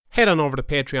head on over to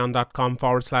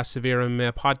patreon.com/Severe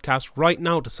MMA podcast right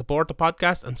now to support the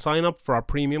podcast and sign up for our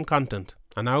premium content.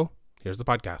 And now, here's the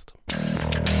podcast.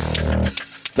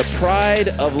 The pride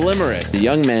of Limerick, a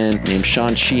young man named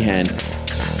Sean Sheehan.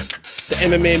 The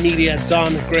MMA media,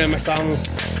 Don Graham McDonald.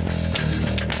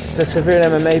 The Severe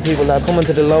MMA people that are coming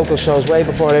to the local shows way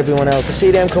before everyone else. I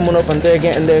see them coming up and they're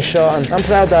getting their shot, and I'm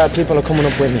proud that people are coming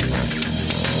up with me.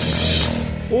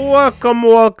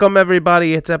 Welcome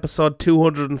everybody. It's episode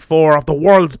 204 of the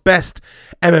world's best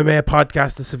MMA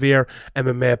podcast, the Severe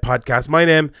MMA podcast. My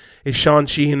name is Sean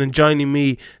Sheehan, and joining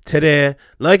me today,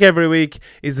 like every week,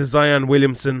 is the Zion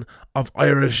Williamson of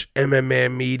Irish MMA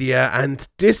media, and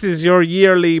this is your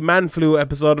yearly man flu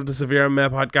episode of the Severe MMA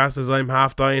podcast, as I'm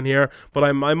half dying here, but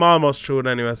I'm almost through it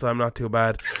anyway, so I'm not too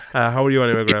bad. How are you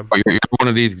anyway, Graham?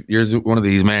 You're one of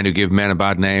these men who give men a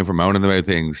bad name for moaning about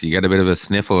things. You get a bit of a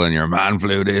sniffle and you're man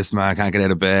flu this, man, can't get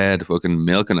out of bed, fucking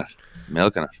milking it.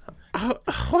 What?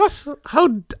 How?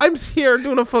 I'm here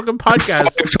doing a fucking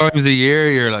podcast 5 times a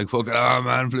year. You're like fucking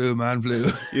man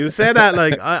flu. You say that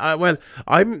like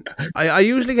I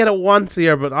usually get it once a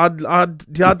year, but the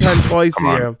odd time twice a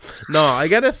year. No, I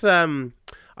get it.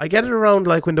 I get it around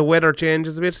like when the weather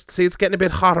changes a bit. See, it's getting a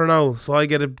bit hotter now, so I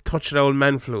get a touch of the old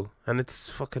man flu, and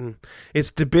it's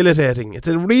debilitating. It's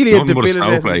a really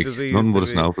debilitating disease. Nothing but a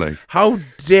snowflake. How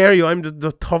dare you? I'm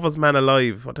the toughest man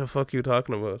alive. What the fuck are you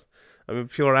talking about? I'm a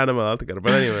pure animal altogether.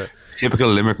 But anyway. Typical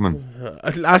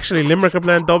Limerickman. Actually, Limerick are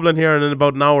playing Dublin here in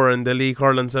about an hour in the League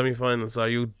Hurling semi-finals. Are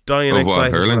you dying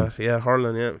excited for that? Yeah,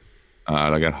 hurling, yeah.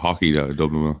 Like at hockey, though,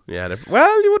 Dublin will. Yeah,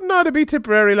 well, you wouldn't know to be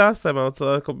Tipperary last time out,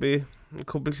 so it could be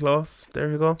close.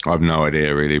 There you go. I have no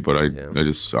idea really, but I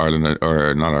just Dublin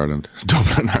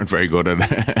aren't very good at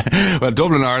it. Well,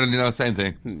 Dublin, Ireland, same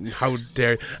thing. How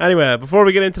dare you. Anyway, before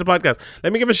we get into the podcast,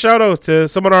 let me give a shout out to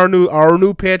some of our new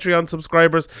Patreon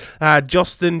subscribers: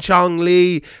 Justin Chong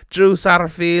Lee, Drew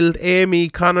Satterfield, Amy,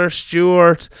 Connor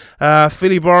Stewart,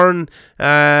 Philly Byrne,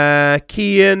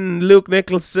 Kean, Luke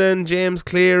Nicholson, James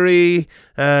Cleary,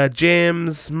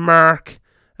 James, Mark,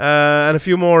 and a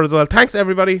few more as well. Thanks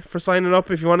everybody for signing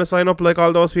up. If you want to sign up like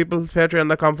all those people,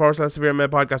 patreon.com/Severe MMA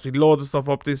podcast. We've loads of stuff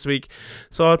up this week,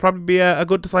 so it'll probably be a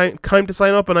good time to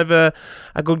sign up. And I've a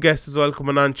good guest as well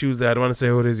coming on Tuesday. I don't want to say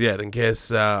who it is yet in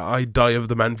case I die of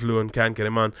the man flu and can't get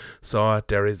him on, so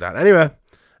there is that. Anyway,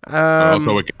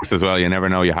 also with guests as well, you never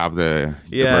know you have the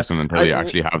person until you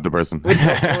actually have the person.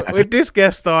 With this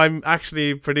guest though, I'm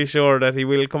actually pretty sure that he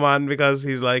will come on, because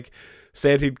he's like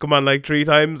said he'd come on like 3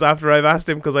 times after I've asked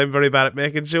him, because I'm very bad at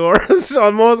making sure. So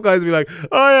most guys will be like,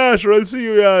 oh yeah, sure, I'll see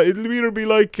you, it'll either be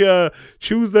like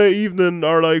Tuesday evening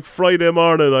or like Friday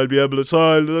morning I'll be able to, so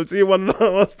I'll see you one of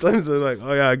those times. I'm like,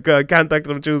 oh yeah, I contact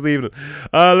him Tuesday evening,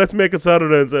 let's make it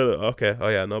Saturday instead. Okay, oh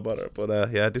yeah, no bother.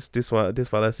 But yeah, this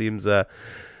fella seems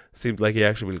like he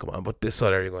actually will come on, but so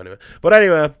there you go anyway. But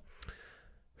anyway,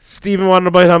 Stephen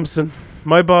Wonderboy Thompson,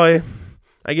 my boy,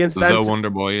 against the Wonder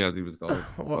Boy, as he was called,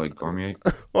 like Cormier.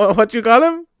 What do you call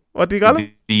him? What do you call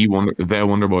him? The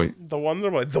Wonder Boy. The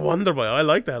Wonder Boy. I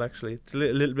like that actually. It's a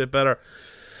little bit better.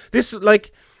 This,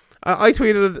 like, I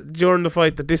tweeted during the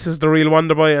fight that this is the real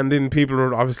Wonder Boy, and then people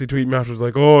were obviously tweeting afterwards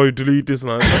like, "Oh, delete this,"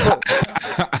 and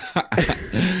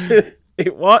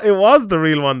it was the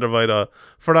real Wonder Boy though.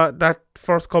 For that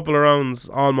first couple of rounds,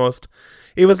 almost.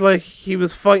 It was like he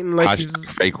was fighting like he's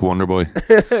fake Wonder Boy.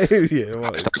 Yeah,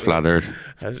 well, flat earth.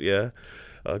 Yeah.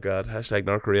 Oh god.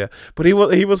 North Korea. But he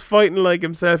was fighting like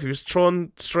himself. He was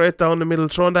throwing straight down the middle,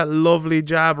 throwing that lovely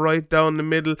jab right down the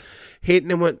middle, hitting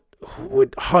him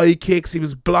with high kicks. He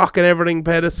was blocking everything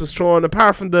Pettis was throwing,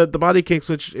 apart from the body kicks,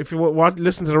 which if you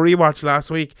listen to the rewatch last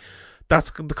week,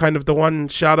 that's the one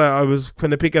shot I was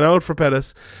kind of picking out for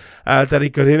Pettis. That he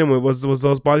could hit him with was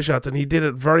those body shots, and he did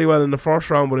it very well in the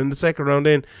first round, but in the second round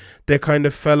they kind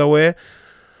of fell away.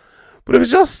 But it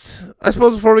was just, I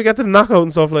suppose, before we get to the knockout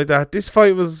and stuff like that, this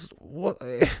fight was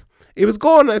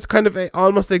going, it's kind of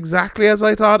almost exactly as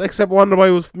I thought, except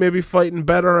Wonderboy was maybe fighting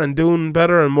better and doing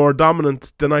better and more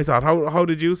dominant than I thought. How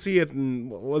did you see it, and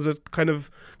was it kind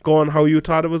of going how you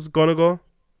thought it was going to go?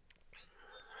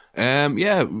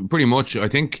 Yeah, pretty much. I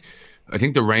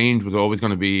think the range was always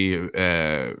going to be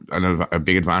a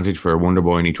big advantage for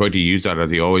Wonderboy, and he tried to use that, as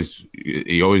he always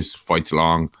fights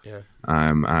long,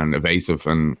 and evasive.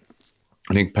 And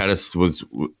I think Pettis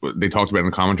they talked about in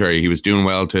the commentary, he was doing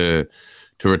well to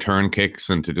return kicks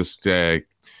and to just kind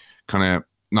of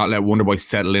not let Wonderboy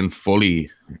settle in fully,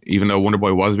 even though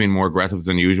Wonderboy was being more aggressive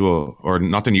than usual, or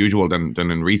not than usual than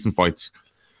in recent fights.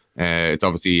 It's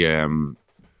obviously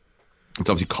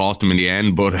cost him in the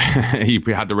end, but he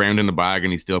had the round in the bag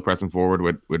and he's still pressing forward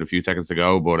with a few seconds to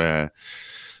go. But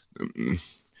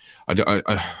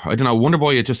I don't know.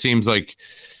 Wonderboy, it just seems like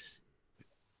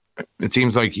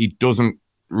he doesn't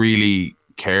really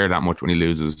care that much when he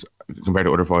loses compared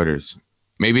to other fighters.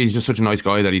 Maybe he's just such a nice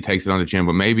guy that he takes it on the chin,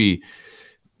 but maybe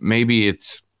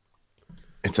it's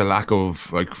a lack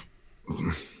of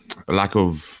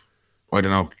I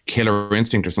don't know, killer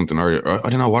instinct or something, or I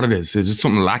don't know what it is. There's just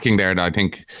something lacking there that I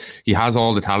think he has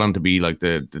all the talent to be like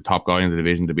the top guy in the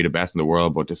division, to be the best in the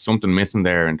world, but there's something missing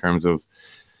there in terms of,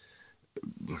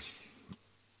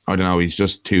 I don't know, he's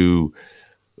just too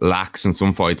lax in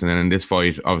some fights, and then in this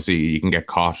fight, obviously, you can get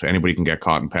caught. Anybody can get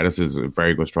caught, and Pettis is a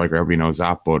very good striker. Everybody knows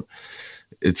that, but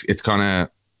it's kind of,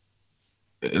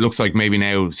 it looks like maybe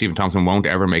now Stephen Thompson won't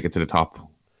ever make it to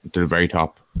the very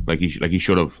top, like he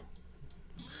should have.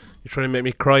 You're trying to make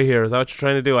me cry here. Is that what you're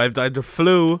trying to do? I've the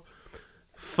flu.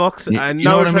 Fucks. You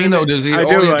know what I mean, though? There's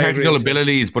all the technical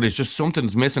abilities, but it's just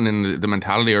something's missing in the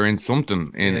mentality, or in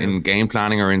something, in game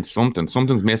planning, or in something.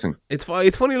 Something's missing. It's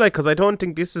funny, like, because I don't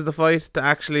think this is the fight to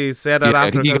actually say that after.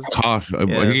 I think he got caught. I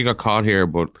think he got caught here,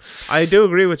 but I do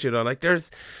agree with you, though. Like,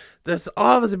 there's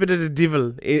always a bit of the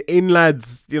devil in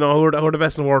lads, you know, who are the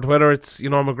best in the world, whether it's, you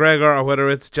know, McGregor, or whether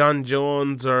it's John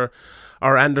Jones, or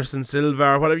Anderson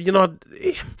Silva, or whatever, you know,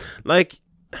 like,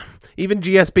 even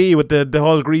GSP with the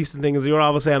whole greasing thing, as you were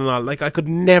always saying and all, like, I could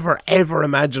never ever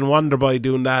imagine Wonderboy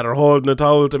doing that, or holding a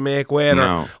towel to make weight,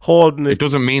 or holding it. It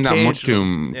doesn't mean that much to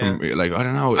him. Yeah. Like, I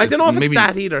don't know. I don't know if it's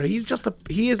that either. He's just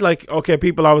he is like, okay,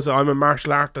 people always say I'm a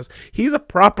martial artist. He's a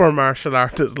proper martial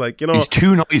artist, like, you know. He's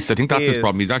too nice. I think that's his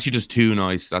problem. He's actually just too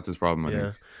nice. That's his problem, I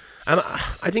think. And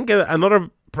I think another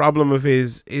problem of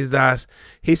his is that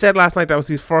he said last night that was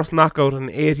his first knockout in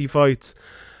 80 fights.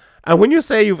 And when you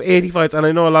say you've 80 fights, and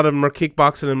I know a lot of them are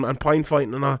kickboxing and point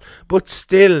fighting and all, but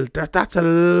still, that's a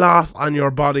lot on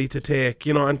your body to take,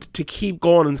 you know, and to keep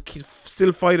going and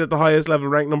still fight at the highest level,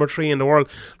 ranked number 3 in the world.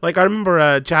 Like, I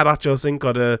remember Chad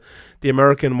Ochocinco, the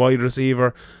American wide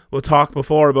receiver, will talk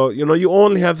before about, you know, you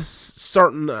only have a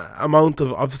certain amount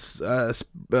of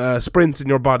sprints in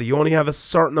your body. You only have a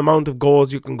certain amount of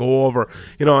goals you can go over,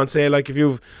 you know, and say, like, if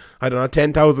you've, I don't know,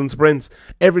 10,000 sprints,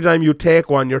 every time you take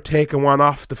one, you're taking one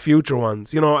off the future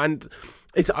ones, you know. And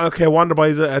it's okay, Wonderboy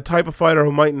is a type of fighter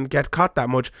who mightn't get caught that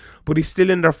much, but he's still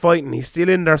in there fighting, he's still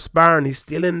in there sparring, he's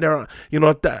still in there, you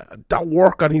know, that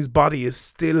work on his body is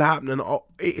still happening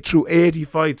through 80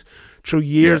 fights, through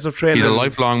years of training. He's a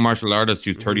lifelong martial artist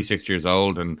who's 36 years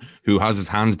old and who has his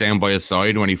hands down by his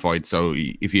side when he fights. So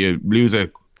if you lose a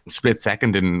split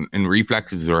second in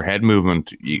reflexes or head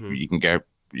movement, you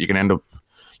can end up,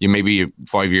 maybe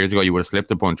 5 years ago you would have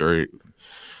slipped a punch, or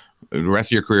the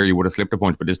rest of your career you would have slipped a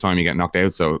punch, but this time you get knocked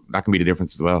out, so that can be the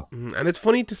difference as well. And it's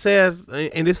funny to say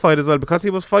it in this fight as well, because he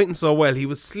was fighting so well. He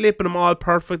was slipping them all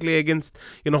perfectly against,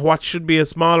 you know, what should be a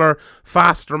smaller,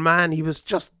 faster man. It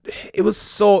was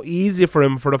so easy for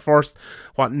him for the first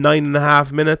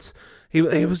 9.5 minutes. He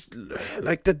was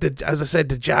like as I said,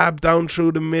 the jab down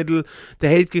through the middle, the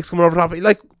head kicks coming over top.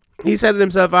 Like, he said it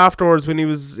himself afterwards when he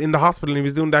was in the hospital and he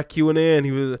was doing that Q&A, and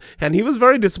he was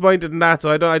very disappointed in that.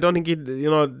 So I don't think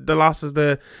the loss is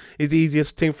the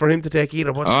easiest thing for him to take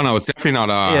either. But no, it's definitely not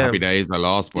happy days I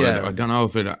lost, but I don't know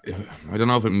if it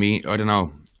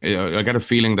I get a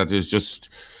feeling that there's just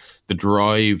the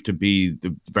drive to be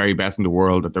the very best in the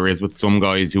world that there is with some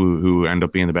guys who end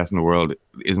up being the best in the world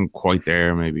isn't quite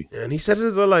there, maybe. And he said it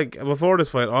as well, like, before this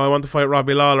fight, I want to fight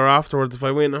Robbie Lawler afterwards if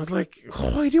I win. I was like,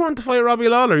 why do you want to fight Robbie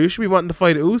Lawler? You should be wanting to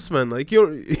fight Usman. Like,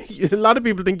 a lot of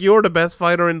people think you're the best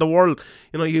fighter in the world.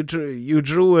 You know, you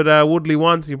drew at Woodley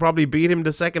once, you probably beat him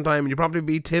the second time, and you probably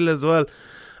beat Till as well.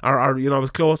 Or you know, it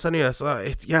was close anyway. So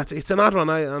it's an odd one,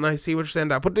 and I see what you're saying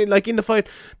there. But like in the fight,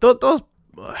 those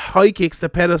high kicks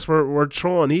that Pettis were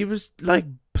throwing, he was like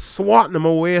swatting them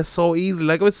away so easily.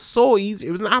 Like, it was so easy.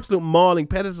 It was an absolute mauling.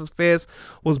 Pettis' face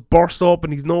was burst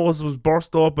open, his nose was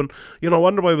burst open. You know,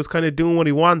 Wonderboy was kind of doing what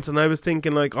he wants, and I was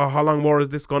thinking, like, oh, how long more is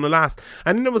this going to last?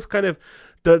 And then it was kind of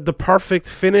the perfect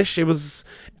finish. It was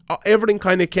everything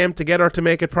kind of came together to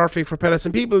make it perfect for Pettis.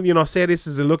 And people, you know, say this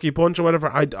is a lucky punch or whatever.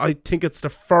 I think it's the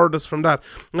furthest from that.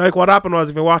 Like, what happened was,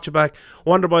 if you watch it back,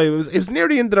 Wonderboy, it was near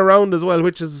the end of the round as well,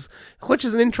 which is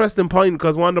an interesting point,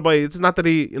 because Wonderboy, it's not that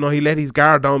he let his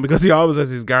guard down, because he always has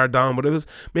his guard down, but it was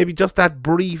maybe just that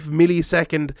brief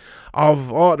millisecond of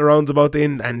the round's about to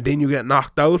end, and then you get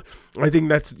knocked out. I think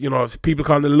that's, you know, if people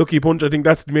call it a lucky punch, I think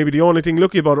that's maybe the only thing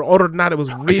lucky about it. Other than that, it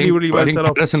was really well set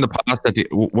up. Pettis in the past, that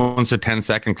once a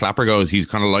 10-second clapper goes, he's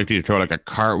kind of likely to throw like a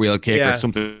cartwheel kick or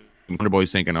something.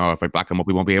 Wonderboy's thinking, if I back him up,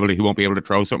 he won't be able to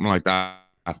throw something like that.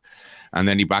 And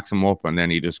then he backs him up, and then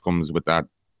he just comes with that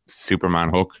Superman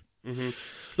hook.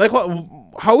 Like,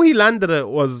 how he landed it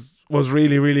was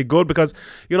really, really good, because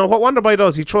you know what Wonderboy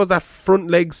does, he throws that front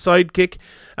leg side kick,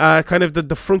 kind of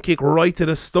the front kick right to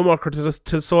the stomach or to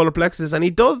the solar plexus, and he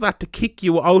does that to kick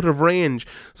you out of range.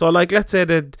 So like, let's say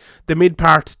the mid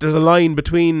part, there's a line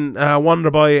between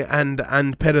Wonderboy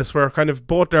and Pettis where kind of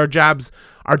both their jabs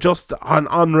are just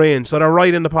on range, so they're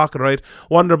right in the pocket, right?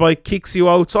 Wonderboy kicks you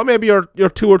out, so maybe you're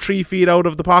 2 or 3 feet out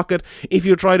of the pocket. If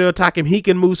you try to attack him, he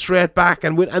can move straight back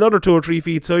and with another 2 or 3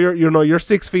 feet, so you're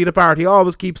 6 feet apart. He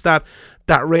always keeps that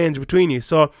range between you,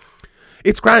 so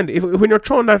it's grand. When you're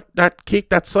throwing that kick,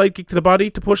 that side kick to the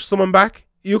body to push someone back,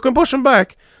 you can push them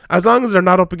back as long as they're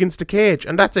not up against the cage,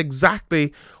 and that's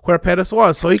exactly where Pettis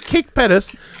was. So he kicked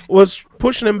Pettis, was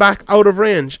pushing him back out of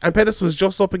range, and Pettis was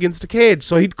just up against the cage,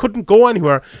 so he couldn't go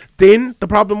anywhere. Then the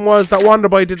problem was that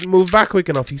Wonderboy didn't move back quick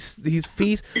enough. His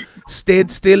feet stayed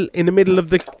still in the middle of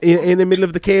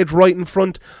the cage, right in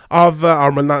front of,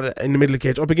 or well, not in the middle of the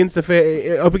cage, up against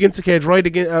the cage, right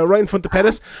in front of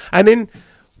Pettis, and then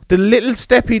the little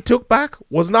step he took back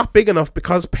was not big enough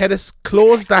because Pettis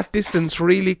closed that distance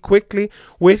really quickly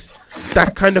with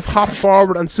that kind of hop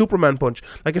forward and Superman punch.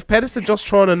 Like if Pettis had just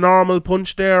thrown a normal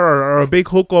punch there or a big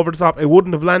hook over the top, it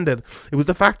wouldn't have landed. It was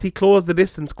the fact he closed the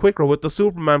distance quicker with the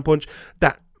Superman punch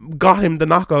that got him the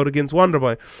knockout against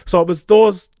Wonderboy. So it was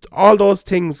all those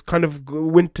things kind of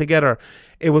went together.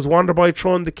 It was Wonderboy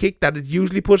throwing the kick that had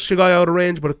usually pushed the guy out of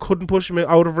range, but it couldn't push him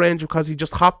out of range because he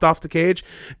just hopped off the cage.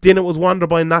 Then it was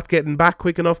Wonderboy not getting back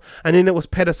quick enough, and then it was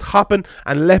Pettis hopping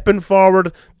and leaping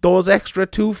forward those extra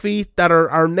 2 feet that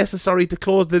are necessary to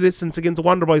close the distance against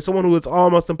Wonderboy, someone who it's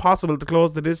almost impossible to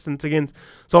close the distance against.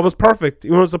 So it was perfect. It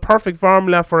was a perfect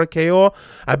formula for a KO,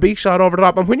 a big shot over the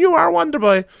top. And when you are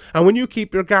Wonderboy, and when you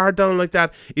keep your guard down like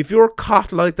that, if you're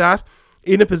caught like that,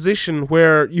 in a position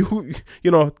where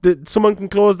someone can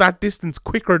close that distance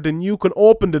quicker than you can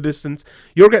open the distance,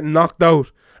 you're getting knocked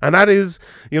out. And that is,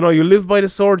 you live by the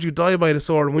sword, you die by the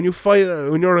sword. When you fight,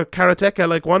 when you're a karateka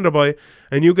like Wonderboy,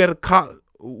 and you get caught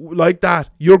like that,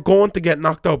 you're going to get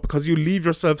knocked out because you leave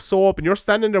yourself so open. You're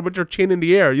standing there with your chin in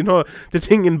the air. You know, the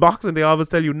thing in boxing they always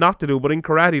tell you not to do, but in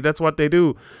karate, that's what they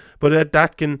do. But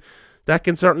that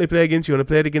can certainly play against you, and it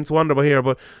played against Wonderboy here.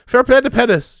 But fair play to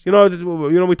Pettis. We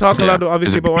talk a lot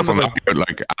obviously about Wonderboy. Knockout,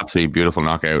 like absolutely beautiful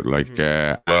knockout. Like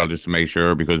well, just to make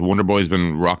sure, because Wonderboy's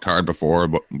been rocked hard before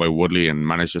by Woodley and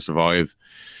managed to survive.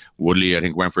 Woodley, I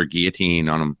think, went for a guillotine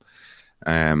on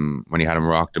him when he had him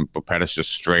rocked, but Pettis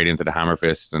just straight into the hammer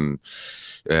fist and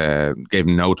gave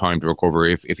him no time to recover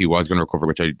if he was going to recover,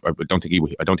 which I don't think he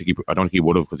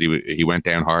would have, because he went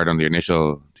down hard on the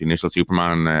initial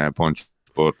Superman punch,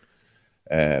 but.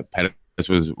 Pettis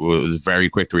was very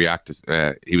quick to react.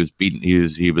 He was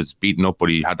beaten up, but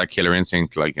he had that killer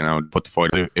instinct, put the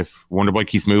fight. If Wonderboy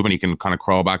keeps moving, he can kind of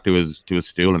crawl back to his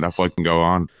stool, and that fight can go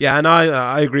on. Yeah, and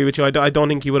I agree with you. I don't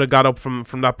think he would have got up from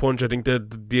that punch. I think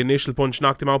the initial punch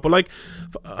knocked him out. But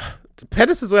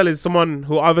Pettis as well is someone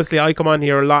who obviously I come on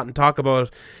here a lot and talk about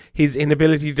his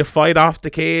inability to fight off the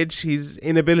cage, his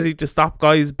inability to stop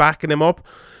guys backing him up,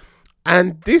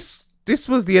 and this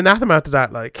was the anathema to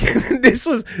that. Like this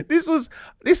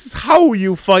is how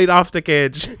you fight off the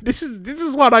cage. This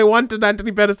is what I wanted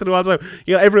Anthony Pettis to do all the time.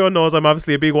 Everyone knows I'm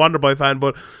obviously a big Wonderboy fan,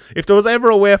 but if there was ever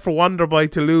a way for Wonderboy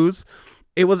to lose,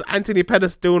 it was Anthony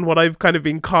Pettis doing what I've kind of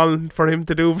been calling for him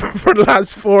to do for the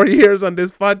last 4 years on this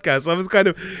podcast.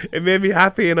 So it made me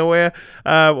happy in a way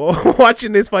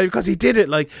watching this fight, because he did it.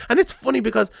 And it's funny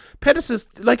because Pettis is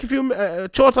if you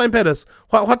Showtime Pettis.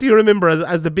 What do you remember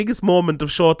as the biggest moment of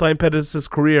Showtime Pettis'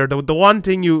 career? The one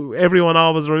thing everyone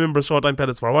always remembers Showtime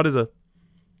Pettis for. What is it?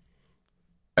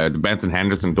 The Benson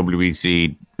Henderson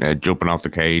WEC jumping off the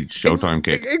cage Showtime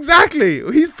kick. Exactly.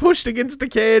 He's pushed against the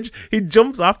cage. He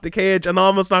jumps off the cage and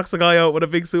almost knocks the guy out with a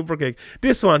big super kick.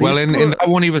 This one. Well, in that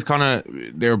one, he was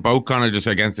they were both kind of just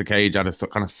against the cage at a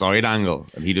kind of side angle,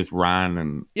 and he just ran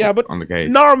on the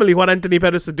cage. Normally, what Anthony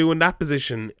Pettis would do in that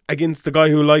position against the guy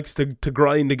who likes to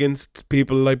grind against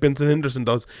people like Benson Henderson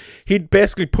does, he'd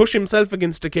basically push himself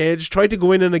against the cage, try to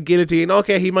go in a guillotine.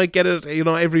 Okay, he might get it,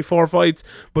 every 4 fights,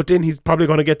 but then he's probably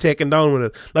going to get taken down with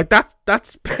it.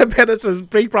 That's Pettis'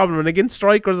 big problem, and against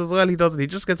strikers as well, he doesn't. He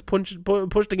just gets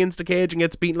pushed against the cage and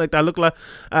gets beaten like that. Look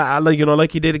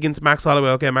like he did against Max Holloway.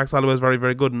 Okay, Max Holloway is very,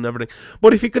 very good and everything,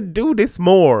 but if he could do this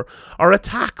more, or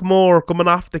attack more coming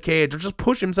off the cage, or just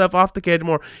push himself off the cage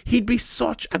more, he'd be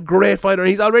such a great fighter.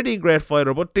 He's already a great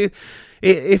fighter, but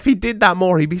if he did that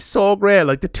more, he'd be so great.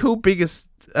 Like the 2 biggest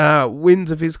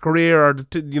wins of his career, or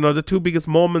the 2 biggest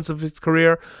moments of his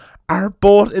career, are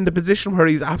both in the position where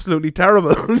he's absolutely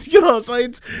terrible. So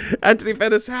Anthony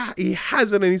Pettis, he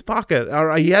has it in his pocket,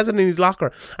 or he has it in his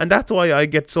locker, and that's why I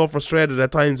get so frustrated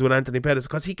at times with Anthony Pettis,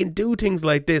 because he can do things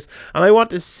like this, and I want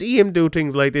to see him do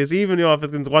things like this, even if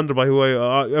it's Wonderboy,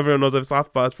 who everyone knows I have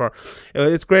soft spots for.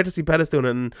 It's great to see Pettis doing it.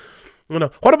 And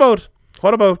what about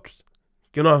Cowboy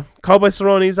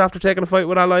Cerrone's after taking a fight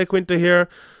with Ali Quinta here?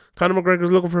 Conor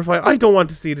McGregor's looking for a fight. I don't want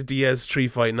to see the Diaz 3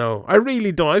 fight now. I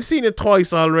really don't. I've seen it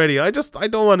twice already. I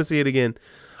don't want to see it again.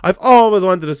 I've always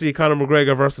wanted to see Conor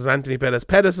McGregor versus Anthony Pettis.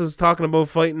 Pettis is talking about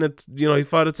fighting at, he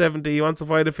fought at 70. He wants to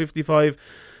fight at 55.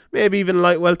 Maybe even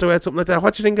light welterweight, something like that.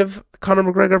 What do you think of Conor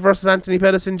McGregor versus Anthony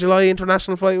Pettis in July,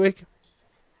 International Fight Week?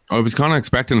 I was kind of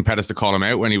expecting Pettis to call him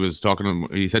out when he was talking.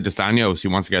 He said to Stanios he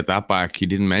wants to get that back. He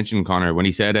didn't mention Conor. When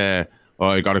he said,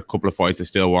 I got a couple of fights I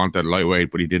still want at lightweight,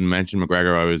 but he didn't mention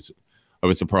McGregor. I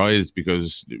was surprised,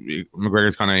 because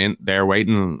McGregor's kind of in there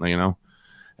waiting.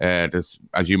 This,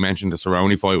 as you mentioned, the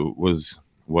Cerrone fight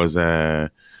was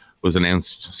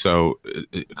announced, so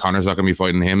Conor's not going to be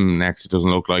fighting him next. It doesn't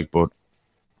look like, but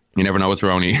you never know with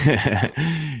Cerrone.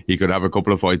 He could have a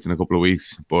couple of fights in a couple of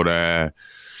weeks, but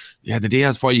the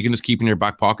Diaz fight you can just keep in your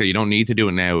back pocket. You don't need to do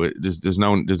it now. There's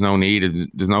no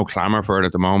need. There's no clamour for it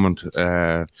at the moment.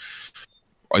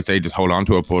 I'd say just hold on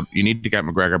to it, but you need to get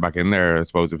McGregor back in there, I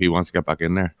suppose, if he wants to get back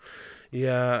in there.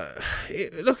 Yeah,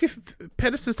 look, if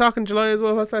Pettis is talking July as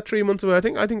well, what's that, 3 months away? I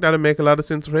think that'd make a lot of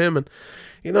sense for him. And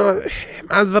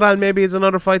Masvidal maybe is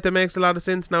another fight that makes a lot of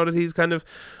sense now that he's kind of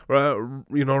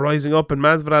rising up. And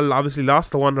Masvidal obviously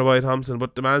lost to Wonderboy Thompson,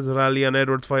 but the Masvidal Leon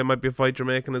Edwards fight might be a fight you're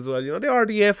making as well. The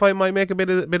RDA fight might make a bit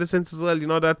of sense as well.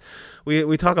 That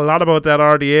we talk a lot about that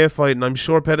RDA fight, and I'm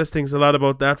sure Pettis thinks a lot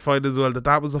about that fight as well.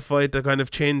 That was a fight that kind of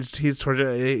changed his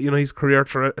his career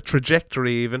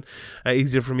trajectory. Even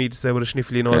easier for me to say with a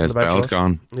sniffly nose in the back. His belt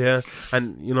gone. Yeah,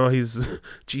 and he's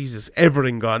Jesus,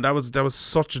 everything gone. That was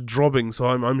such a drubbing.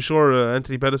 So I'm sure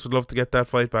Anthony Pettis would love to get that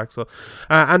fight back. So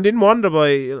and in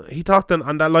Wonderboy, he talked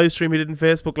on that live stream he did on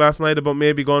Facebook last night about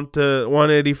maybe going to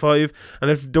 185, and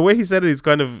if the way he said it,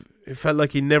 it felt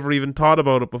like he never even thought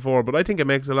about it before. But I think it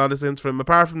makes a lot of sense for him,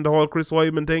 apart from the whole Chris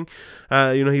Weidman thing,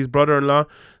 his brother-in-law.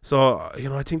 So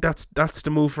I think that's the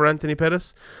move for Anthony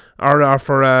Pettis, or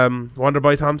for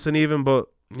Wonderboy Thompson even. But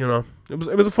it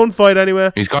was a fun fight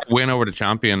anyway. He's got a win over the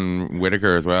champion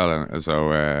Whitaker as well,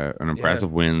 so an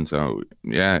impressive win. So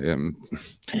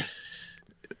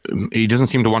he doesn't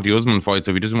seem to want the Usman fight.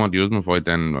 So if he doesn't want the Usman fight,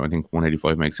 then I think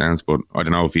 185 makes sense. But I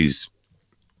don't know if he's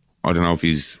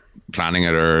planning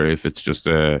it, or if it's just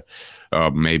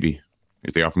maybe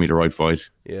if they offer me the right fight.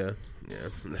 Yeah,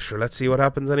 sure. Let's see what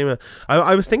happens anyway.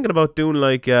 I was thinking about doing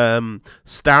like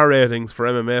star ratings for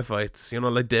MMA fights.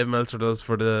 Like Dave Meltzer does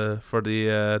for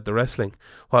the wrestling.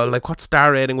 Well, like what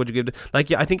star rating would you give? I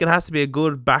think it has to be a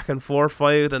good back and forth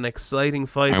fight, an exciting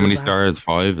fight. How many stars?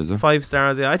 5, is it? 5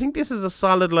 stars. Yeah, I think this is a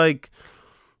solid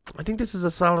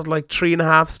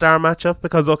 3.5 star matchup,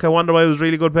 because Wonderboy was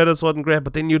really good, Pettis wasn't great,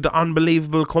 but then you had the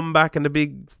unbelievable comeback and the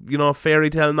big fairy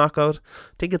tale knockout. I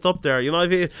think it's up there.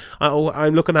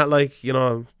 I'm looking at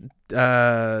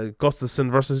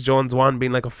Gustafsson versus Jones 1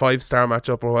 being like a 5-star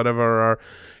matchup or whatever, or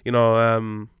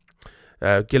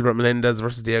Gilbert Melendez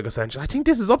versus Diego Sanchez. I think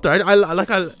this is up there.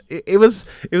 It was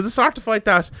a sort of fight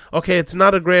that it's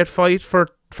not a great fight for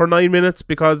 9 minutes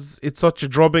because it's such a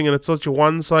drubbing and it's such a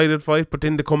one-sided fight, but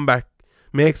then the comeback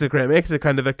makes it great, makes it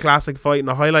kind of a classic fight and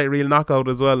a highlight reel knockout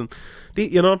as well. And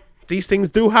these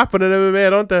things do happen in MMA,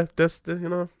 don't they?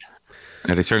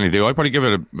 Yeah, they certainly do. I'd probably give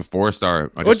it a 4-star.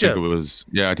 I think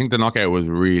I think the knockout was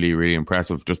really, really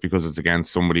impressive, just because it's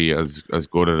against somebody as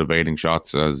good at evading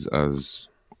shots as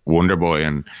Wonderboy,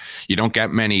 and you don't get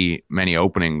many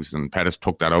openings, and Pettis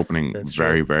took that opening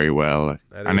very, very well.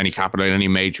 And then he capitulated, and he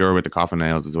made sure with the coffin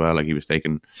nails as well, like he was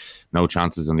taking no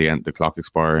chances in the end, the clock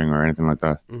expiring or anything like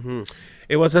that. Mm-hmm.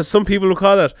 It was, as some people would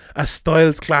call it, a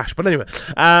styles clash. But anyway,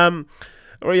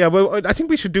 I think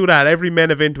we should do that. Every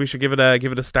main event we should give it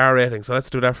a star rating. So let's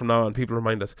do that from now on. People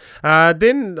remind us.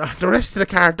 Then the rest of the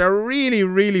card, there really,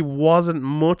 really wasn't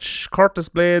much. Curtis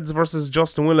Blades versus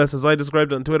Justin Willis, as I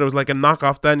described it on Twitter, was like a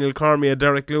knockoff Daniel Cormier,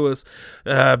 Derek Lewis.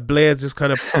 Blades just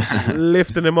kind of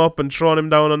lifting him up and throwing him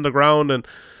down on the ground and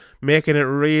making it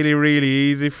really, really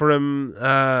easy for him,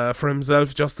 for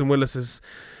himself. Justin Willis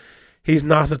he's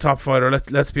not a top fighter.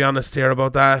 Let's be honest here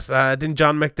about that. Then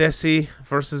John Makdessi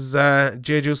versus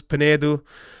Jesus Pinedo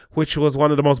which was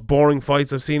one of the most boring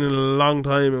fights I've seen in a long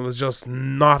time. It was just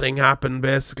nothing happened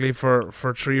basically for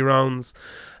 3 rounds.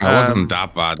 It wasn't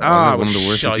that bad. It was one of the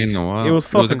worst I've seen in a while. It was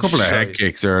fucking There was a couple of head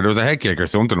kicks there. There was a head kick or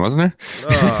something, wasn't there?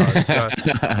 Oh,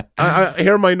 God. I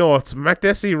hear my notes.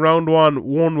 Makdessi round 1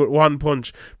 won with 1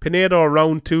 punch. Pinedo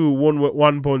round 2 won with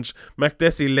 1 punch.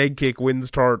 Makdessi leg kick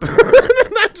wins 3rd.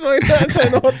 That's my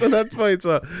notes in that fight.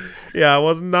 So yeah, it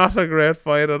was not a great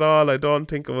fight at all. I don't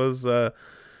think it was.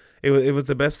 It was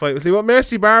the best fight. See what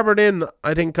Mercy Barber then,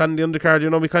 I think, on the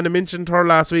undercard, we kind of mentioned her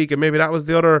last week, and maybe that was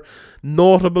the other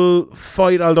notable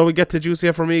fight, although we get to Juicy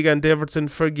Formiga and Davidson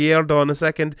Figueiredo in a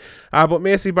second. But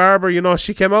Mercy Barber,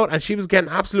 she came out and she was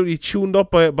getting absolutely tuned up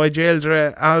by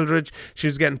Jaildra Aldridge. She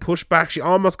was getting pushed back. She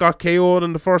almost got KO'd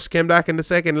in the first, came back in the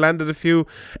second, landed a few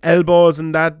elbows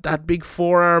and that big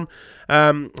forearm.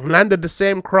 Landed the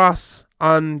same cross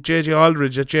on JJ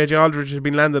Aldridge that JJ Aldridge had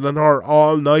been landing on her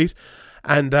all night.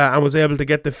 And was able to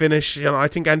get the finish. I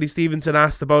think Andy Stevenson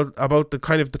asked about the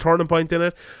kind of the turning point in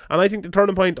it, and I think the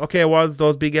turning point, was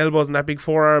those big elbows and that big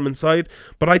forearm inside.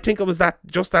 But I think it was that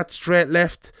straight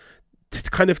left to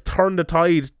kind of turn the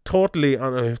tide totally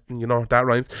on. That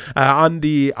rhymes on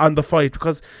the fight,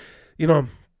 because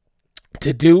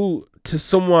to do to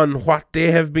someone what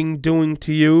they have been doing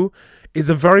to you is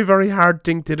a very, very hard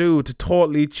thing to do, to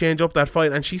totally change up that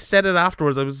fight. And she said it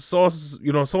afterwards. I was so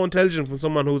intelligent from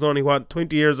someone who's only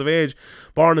 20 years of age,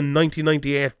 born in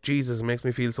 1998. Jesus, it makes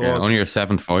me feel so old. Only your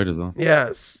 7th fight as well.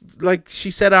 Yes, like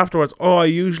she said afterwards, I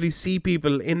usually see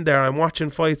people in there. I'm watching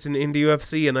fights in the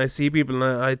UFC, and I see people,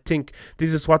 and I think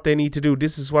this is what they need to do.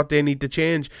 This is what they need to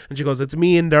change. And she goes, it's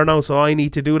me in there now, so I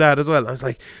need to do that as well. I was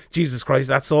like, Jesus Christ,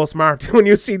 that's so smart. When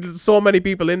you see so many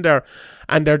people in there,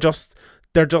 and they're just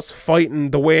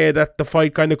fighting the way that the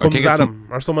fight kind of comes at them,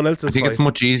 or someone else's I think fight. It's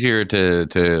much easier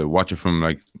to watch it from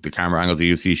like the camera angles the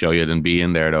UFC show you than be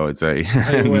in there, though, I'd say.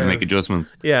 Make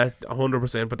adjustments. Yeah,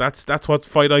 100%. But that's what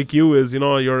fight IQ is,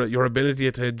 your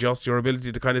ability to adjust, your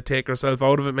ability to kind of take yourself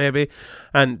out of it maybe,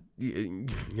 and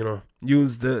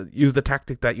use the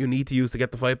tactic that you need to use to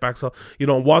get the fight back. So it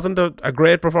wasn't a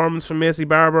great performance from Mercy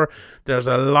Barber. There's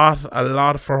a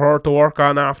lot for her to work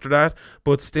on after that,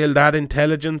 but still that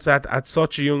intelligence at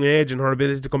such a young age, and her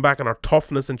ability to come back, and her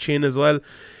toughness and chin as well,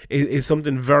 is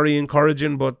something very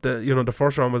encouraging. But the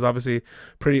first round was obviously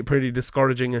pretty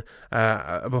discouraging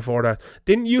before that.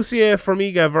 Then UCA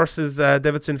Formiga versus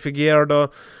Davidson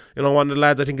Figueiredo. One of the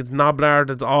lads, I think it's Noblar,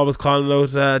 that's always calling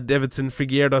out Davidson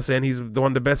Figueiredo, saying he's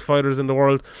one of the best fighters in the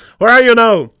world. Where are you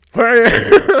now? Where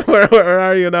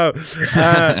are you now?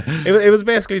 It was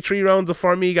basically 3 rounds of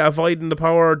Formiga avoiding the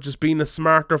power, just being a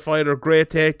smarter fighter, great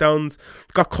takedowns.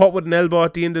 Got caught with an elbow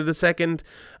at the end of the second,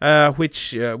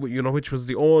 which was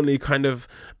the only kind of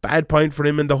bad point for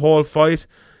him in the whole fight.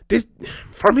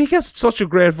 Formiga's such a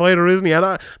great fighter, isn't he? And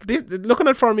looking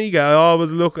at Formiga, I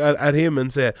always look at him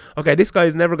and say, okay, this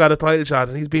guy's never got a title shot,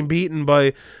 and he's been beaten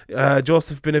by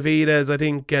Joseph Benavidez, I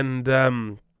think,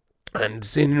 and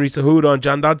Henry Cejudo and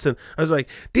John Dodson. I was like,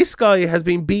 this guy has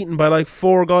been beaten by like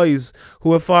 4 guys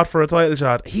who have fought for a title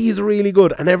shot. He's really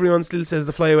good, and everyone still says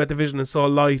the flyweight division is so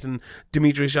light, and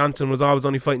Demetrius Johnson was always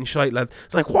only fighting shite lads.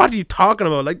 It's like, what are you talking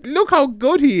about? Like, look how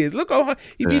good he is. Look how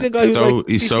he beat a guy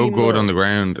he's so good on the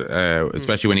ground,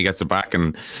 especially when he gets the back.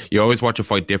 And you always watch a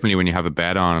fight differently when you have a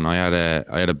bet on. And I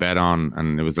had a bet on,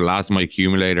 and it was the last of my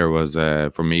accumulator was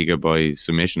Formiga by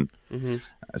submission. Mm-hmm.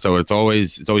 So it's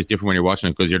always different when you're watching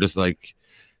it, because you're just like,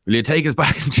 will you take us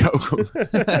back and choke him?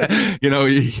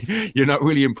 You're not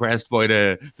really impressed by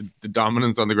the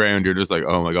dominance on the ground. You're just like,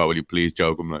 oh my God, will you please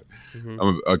choke him? Like,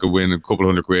 I could win a couple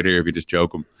 $100 here if you just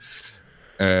choke him.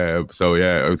 So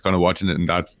yeah, I was kind of watching it in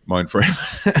that mind frame.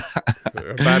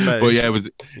 But yeah, it was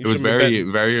very,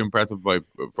 very impressive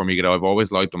for me. I've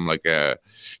always liked him. Like,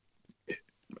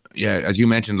 yeah, as you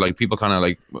mentioned, like, people kind of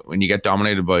like, when you get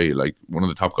dominated by like one of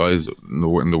the top guys in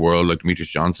the world, like Demetrius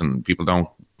Johnson, people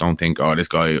don't think, oh, this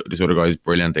other guy is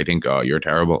brilliant. They think, oh, you're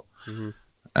terrible. Mm-hmm.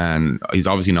 And he's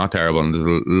obviously not terrible. And there's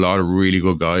a lot of really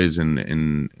good guys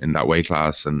in that weight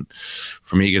class. And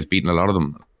Formiga's beaten a lot of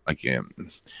them. Like,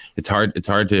 it's hard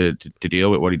to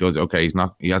deal with what he does. Okay,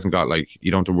 he hasn't got, like, you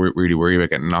don't have to really worry about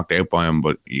getting knocked out by him,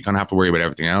 but you kind of have to worry about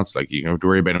everything else. Like, you have to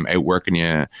worry about him outworking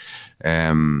you,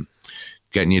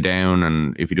 getting you down.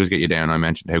 And if he does get you down, I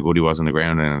mentioned how good he was on the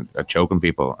ground and at choking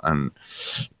people. And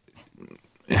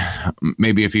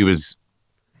maybe if he was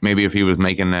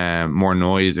making more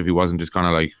noise, if he wasn't just kind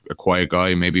of like a quiet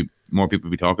guy, maybe more people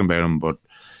would be talking about him. But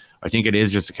I think it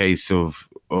is just a case of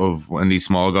when these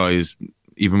small guys,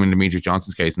 even in Demetrius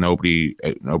Johnson's case, nobody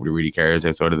really cares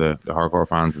outside of the hardcore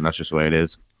fans, and that's just the way it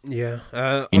is. Yeah,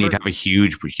 you need to have a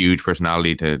huge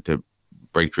personality to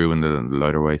break through in the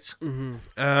lighter weights.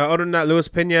 Other than that, Luis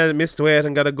Pena missed weight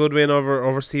and got a good win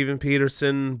over Stephen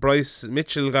Peterson. Bryce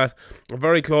Mitchell got a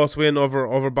very close win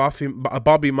over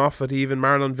Bobby Moffat. Even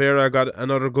Marlon Vera got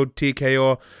another good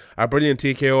TKO, a brilliant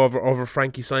TKO over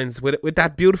Frankie Saenz with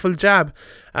that beautiful jab.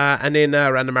 And then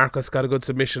Randa Marcos got a good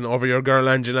submission over your girl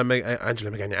Angela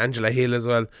Hill as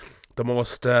well.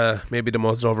 Maybe the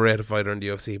most overrated fighter in the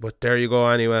UFC, but there you go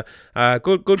anyway.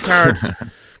 Good card.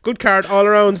 Good card all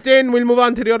around. Then we'll move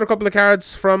on to the other couple of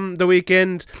cards from the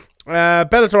weekend.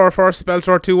 Bellator first.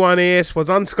 Bellator 218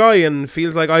 was on Sky, and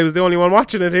feels like I was the only one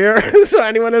watching it here. So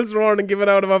anyone else roaring and giving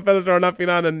out about Bellator not being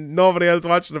on, and nobody else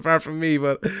watching apart from me.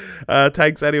 But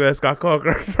thanks anyway, Scott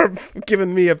Coker, for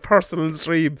giving me a personal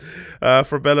stream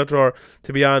for Bellator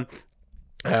to be on.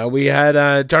 We had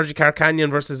Georgie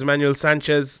Karkanyan versus Emmanuel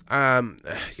Sanchez.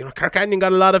 Karkanyan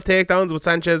got a lot of takedowns, but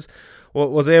Sanchez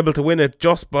was able to win it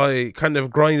just by kind of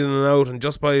grinding it out and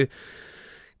just by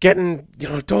getting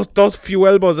those few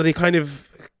elbows that he kind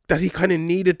of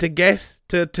needed to get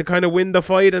to kind of win the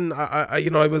fight. And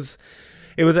it was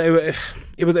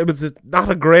not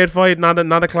a great fight, not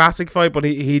a classic fight, but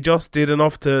he just did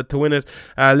enough to win it.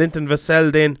 Linton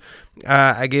Vassell then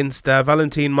against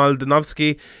Valentin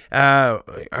Moldanovsky,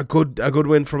 a good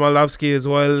win for Moldanovsky as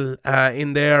well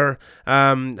in there.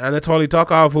 Anatoly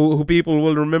Tokov, who people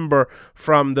will remember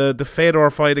from the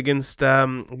Fedor fight against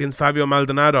Fabio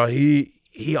Maldonado.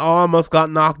 He almost got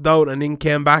knocked out and then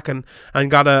came back and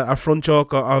got a front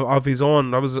choke of his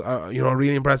own. That was a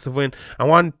really impressive win. I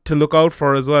want to look out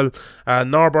for as well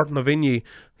Norbert Novinyi.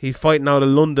 He's fighting out of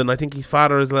London. I think his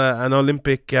father is an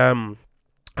Olympic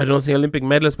I don't say Olympic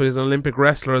medalist, but he's an Olympic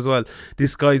wrestler as well.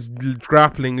 This guy's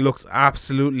grappling looks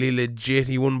absolutely legit.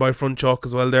 He won by front choke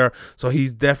as well there, so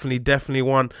he's definitely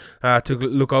one to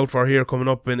look out for here coming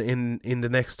up in the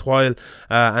next while.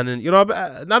 And then,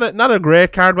 not a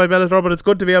great card by Bellator, but it's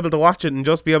good to be able to watch it and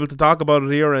just be able to talk about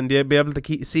it here and be able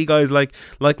to see guys like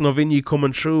Novinyi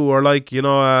coming through, or like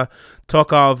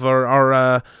Tokov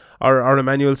or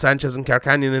Emmanuel Sanchez and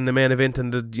Karkanyan in the main event.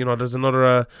 And there's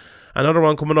another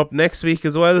one coming up next week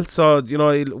as well, so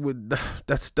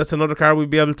that's another card we'll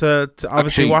be able to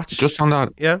obviously watch. Just on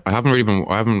that, yeah, I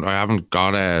haven't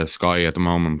got Sky at the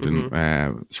moment,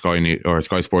 in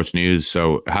Sky Sports News.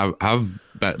 So has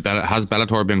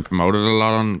Bellator been promoted a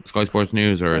lot on Sky Sports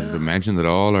News, or has it been mentioned at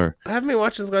all? Or I haven't been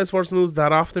watching Sky Sports News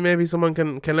that often. Maybe someone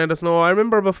can let us know. I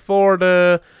remember before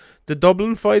the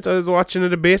Dublin fights, I was watching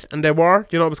it a bit, and they were,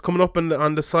 it was coming up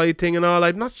on the side thing and all.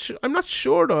 I'm not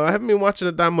sure though. I haven't been watching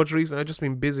it that much recently. I've just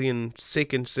been busy and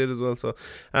sick and shit as well. So,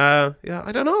 I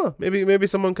don't know. Maybe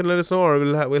someone can let us know, or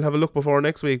we'll have a look before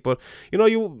next week. But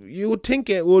you would think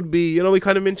it would be. We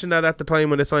kind of mentioned that at the time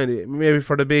when they signed it. Maybe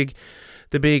for the big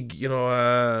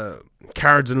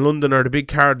cards in London, or the big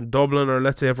card in Dublin, or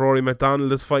let's say if Rory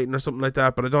McDonald is fighting or something like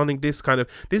that. But I don't think this is kind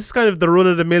of the run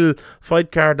of the mill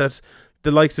fight card that the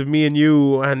likes of me and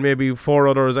you and maybe four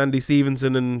others, Andy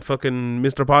Stevenson and fucking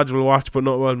Mr. Podge will watch, but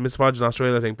Mr. Podge in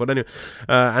Australia, I think. But anyway,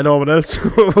 and no one else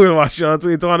will watch. So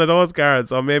it's one of those cards.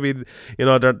 So maybe they're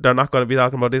not going to be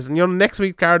talking about this. And next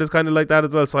week's card is kind of like that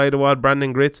as well. Saidawad,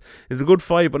 Brandon Gritz is a good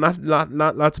fight, but not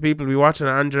lots of people will be watching.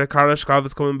 Andrei Koreshkov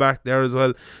is coming back there as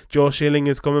well. Joe Schilling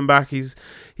is coming back. He's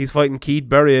fighting Keith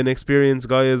Berry, an experienced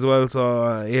guy as well. So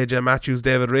AJ Matthews,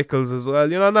 David Rickles as well.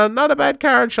 Not a bad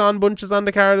card. Sean Bunch is on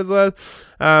the card as well.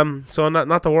 So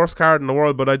not the worst card in the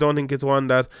world, but I don't think it's one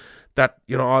that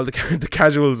all the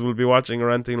casuals will be watching or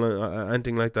anything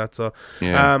like that. So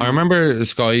yeah, I remember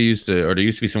Sky there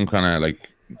used to be some kind of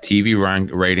like TV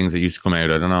ratings that used to come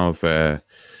out. I don't know if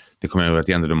they come out at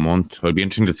the end of the month. It'll be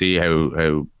interesting to see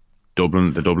how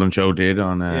the Dublin show did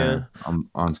on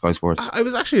Sky Sports. I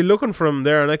was actually looking for them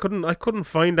there, and I couldn't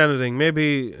find anything.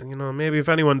 Maybe if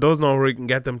anyone does know where we can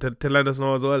get them to let us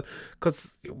know as well,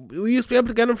 because we used to be able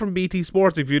to get them from BT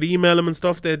Sports. If you'd email them and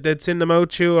stuff, they'd send them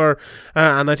out to you, or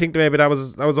and I think maybe that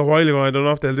was a while ago. I don't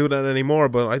know if they'll do that anymore,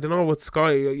 but I don't know with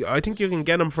Sky. I think you can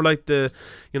get them for like the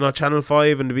Channel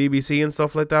 5 and the BBC and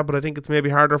stuff like that, but I think it's maybe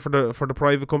harder for the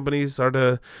private companies or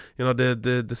the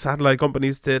satellite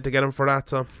companies to get them for that.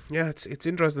 So yeah, it's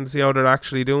interesting to see how they're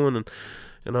actually doing, and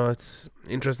it's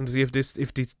interesting to see if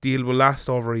this deal will last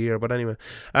over a year. But anyway,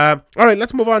 all right,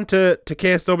 let's move on to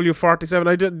KSW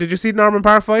 47. Did you see Norman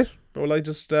Park fight? Or will I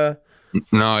just No,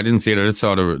 I didn't see it. I just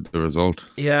saw the result.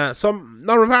 Yeah,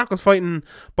 Norman Park was fighting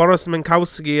Boris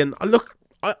Minkowski, and look,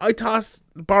 I thought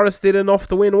Boris did enough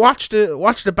to win. Watch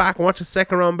the back, watch the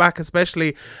second round back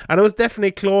especially, and it was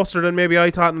definitely closer than maybe I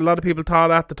thought and a lot of people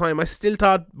thought at the time. I still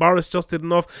thought Boris just did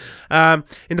enough.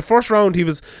 In the first round he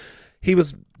was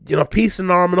piecing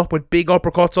Norman up with big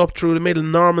uppercuts up through the middle.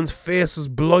 Norman's face was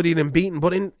bloodied and beaten,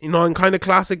 but in kind of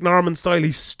classic Norman style,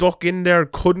 he's stuck in there.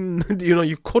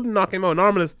 You couldn't knock him out.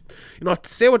 Norman is,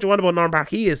 say what you want about Norman Park,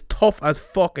 he is tough as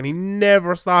fuck, and he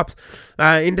never stops.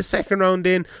 In the second round,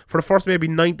 for the first maybe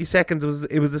 90 seconds,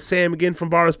 it was the same again from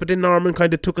Boris, but then Norman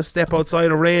kind of took a step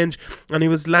outside of range, and he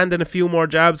was landing a few more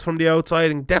jabs from the outside,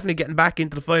 and definitely getting back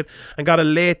into the fight, and got a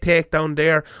late takedown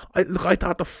there. I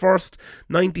thought the first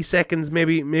 90 seconds,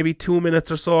 maybe 2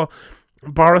 minutes or so,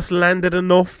 Boris landed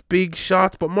enough big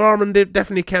shots, but Norman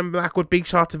definitely came back with big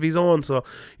shots of his own. So,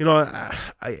 I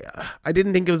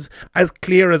didn't think it was as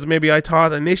clear as maybe I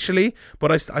thought initially,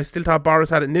 but I still thought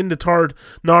Boris had it. And in the third,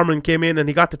 Norman came in and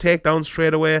he got the takedown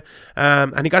straight away,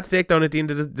 and he got the takedown at the end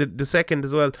of the second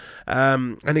as well,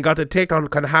 and he got the takedown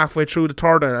kind of halfway through the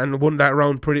third and won that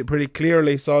round pretty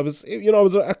clearly. So it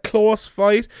was a close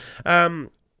fight.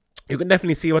 You can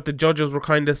definitely see what the judges were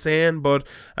kind of saying, but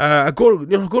a good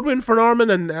win for Norman,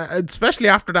 and especially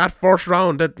after that first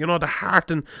round, that the heart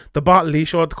and the bottle he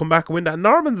showed to come back and win that.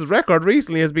 Norman's record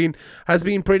recently has been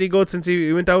pretty good since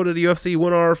he went out of the UFC,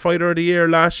 won our Fighter of the Year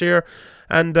last year.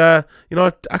 And,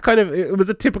 it was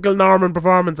a typical Norman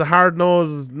performance, a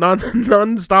hard-nosed,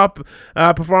 non-stop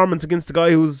performance against a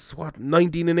guy who's,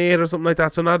 19-8 or something like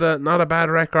that. So not a bad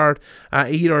record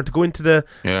either. And to go into the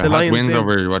Lions wins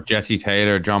over, Jesse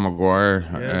Taylor, John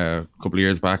McGuire a couple of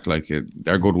years back.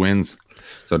 They're good wins.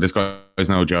 So this guy's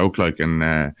no joke. And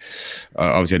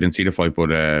obviously I didn't see the fight,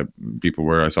 but I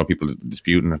saw people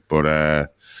disputing it. But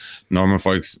Norman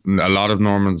fights, a lot of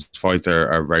Norman's fights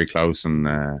are very close, and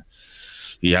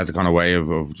he has a kind of way of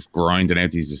just grinding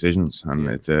out these decisions, and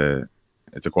it's a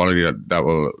quality that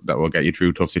will get you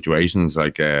through tough situations.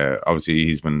 Obviously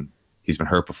he's been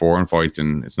hurt before in fights,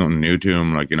 and it's nothing new to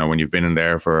him. When you've been in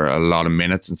there for a lot of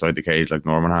minutes inside the cage, like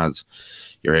Norman has,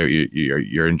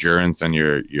 your endurance and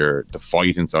your the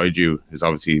fight inside you is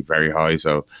obviously very high.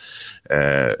 So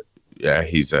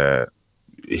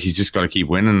he's just got to keep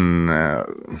winning.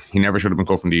 He never should have been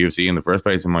cut from the UFC in the first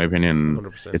place, in my opinion.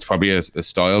 100%. It's probably a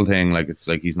style thing. It's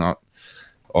like he's not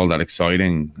all that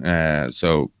exciting.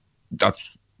 So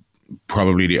that's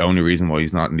probably the only reason why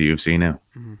he's not in the UFC now.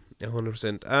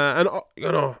 100%. And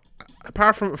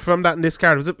apart from that in this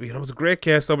card, it was a great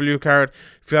KSW card.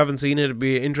 If you haven't seen it, it'd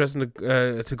be interesting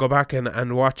to go back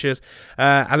and watch it.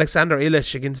 Alexander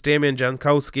Illich against Damian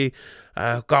Jankowski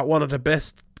got one of the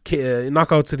best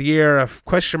knockouts of the year, a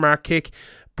question mark kick,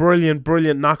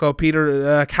 brilliant knockout.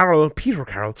 Peter Carroll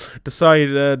described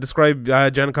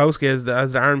Jankowski as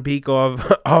the Aaron Pico of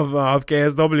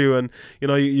KSW, and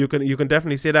you can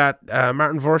definitely see that.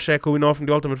 Martin Vorshek, who we know from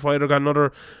the Ultimate Fighter, got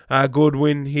another good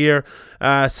win here.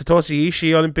 Satoshi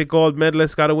Ishii, Olympic gold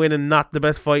medalist, got a win and not the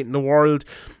best fight in the world.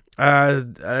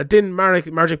 Marcin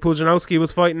Pudzianowski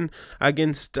was fighting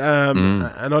against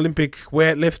an Olympic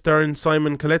weightlifter in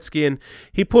Simon Koletsky, and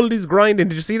he pulled his grinding.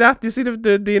 Did you see that? Did you see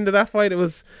the end of that fight? It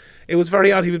was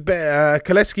very odd.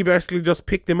 Koletsky basically just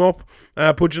picked him up.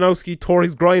 Pudzianowski tore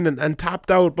his grind and tapped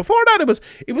out. Before that,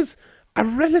 it was a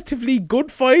relatively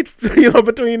good fight,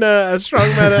 between a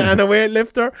strongman and a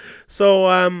weightlifter. So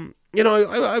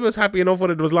I was happy enough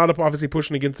with it. There was a lot of obviously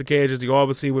pushing against the cage, as you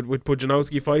always see with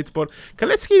Pudzianowski fights, but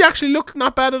Koletsky actually looked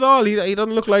not bad at all. He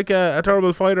doesn't look like a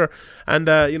terrible fighter, and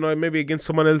maybe against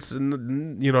someone else,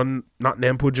 not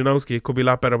named Pudzianowski, it could be a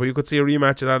lot better. But you could see a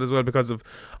rematch of that as well because of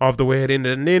the way it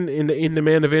ended. And then in the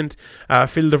main event,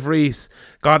 Phil de Vries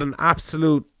got an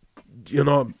absolute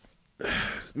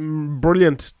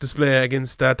brilliant display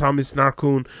against Thomas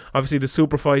Narkun. Obviously the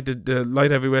super fight, the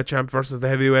light heavyweight champ versus the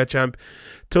heavyweight champ,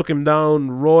 took him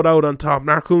down, rode out on top.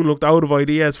 Narkun looked out of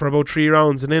ideas for about 3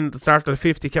 rounds, and then at the start of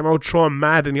the 5th he came out throwing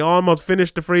mad, and he almost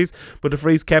finished de Vries, but de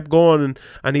Vries kept going,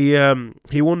 and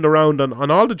he won the round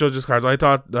on all the judges' cards. I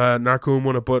thought Narkun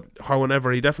won it, but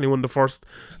however, he definitely won the first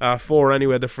 4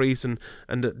 anyway, de Vries, and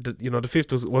the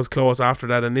 5th was close after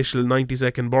that initial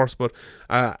 90-second burst, but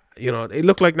it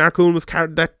looked like Narkun was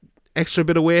that extra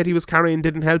bit of weight he was carrying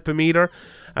didn't help him either.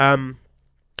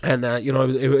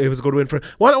 It was a good win for him.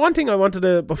 One thing I wanted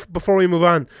to, before we move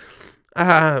on,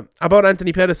 about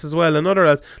Anthony Pettis as well, another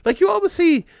lad, you always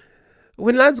see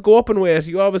when lads go up in weight,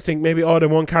 you always think maybe, they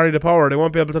won't carry the power, they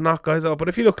won't be able to knock guys out. But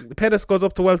if you look, Pettis goes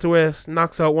up to welterweight,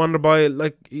 knocks out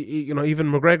Wonderboy,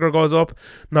 even McGregor goes up,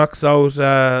 knocks out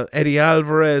Eddie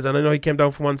Alvarez, and I know he came down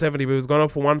from 170, but he was going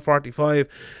up for 145.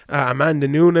 Amanda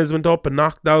Nunes went up and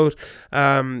knocked out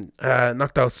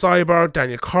Cyborg.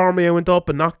 Daniel Cormier went up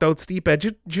and knocked out Stipe.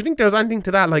 Do you think there's anything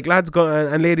to that? Lads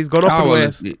and ladies going up in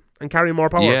weight and carry more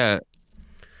power? Yeah.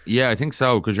 Yeah, I think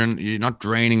so, because you're not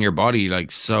draining your body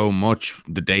like so much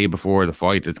the day before the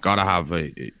fight. It's got to have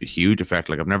a huge effect.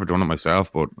 Like I've never done it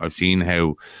myself, but I've been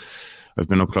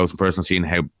up close and personal, seeing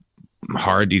how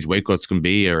hard these weight cuts can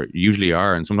be, or usually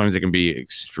are, and sometimes they can be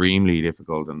extremely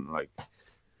difficult, and like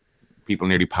people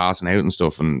nearly passing out and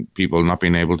stuff, and people not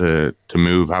being able to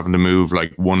move, having to move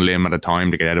like one limb at a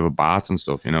time to get out of a bath and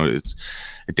stuff. You know, it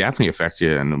definitely affects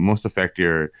you, and it must affect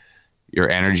your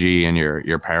energy and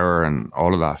your power and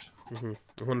all of that.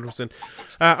 100%.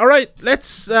 All right,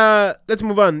 let's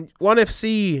move on. ONE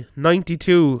FC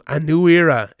 92, a new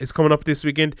era, is coming up this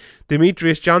weekend.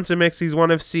 Demetrius Johnson makes his ONE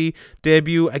FC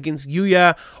debut against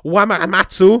Yuya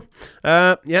Wamamatsu.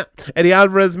 Eddie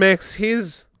Alvarez makes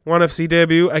his ONE FC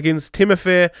debut against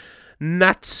Timofey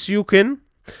Natsukin.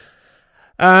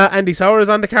 Andy Sauer is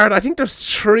on the card. I think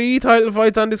there's 3 title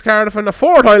fights on this card.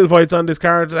 4 title fights on this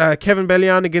card. Kevin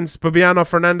Bellion against Fabiano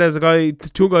Fernandez,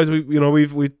 two guys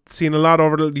we've seen a lot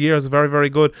over the years. Very, very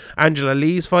good. Angela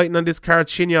Lee's fighting on this card.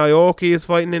 Shinya Aoki is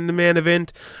fighting in the main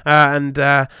event, and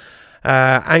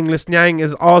Anglis Nyang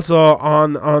is also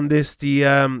on this, the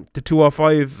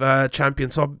 205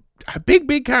 champion. So a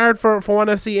big card for ONE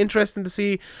FC. Interesting to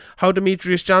see how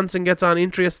Demetrius Johnson gets on.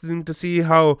 Interesting to see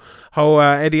how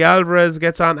Eddie Alvarez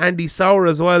gets on. Andy Sauer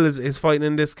as well is fighting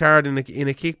in this card in a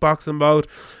kickboxing bout.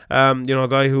 A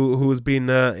guy who's been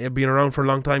around for a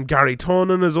long time. Gary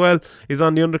Tonin as well is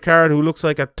on the undercard, who looks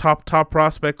like a top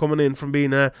prospect coming in from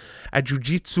being a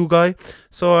jiu-jitsu guy.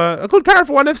 So a good card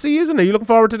for ONE FC, isn't it? You looking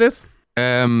forward to this?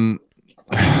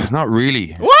 Not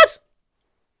really. What?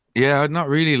 Yeah, not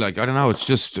really. Like, I don't know. It's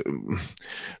just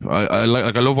I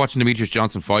love watching Demetrius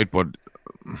Johnson fight, but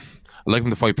I like him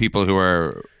to fight people who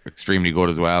are extremely good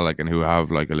as well, like, and who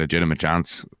have like a legitimate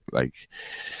chance. Like,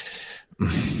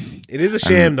 it is a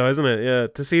shame, though, isn't it? Yeah,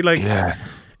 to see like, yeah,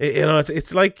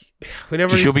 it's like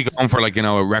whenever he should be going for like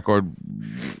a record,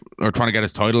 or trying to get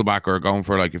his title back, or going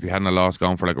for like, if he hadn't lost,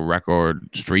 going for like a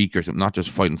record streak or something, not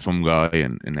just fighting some guy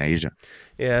in Asia.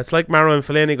 Yeah, it's like Marouane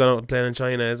Fellaini going out and playing in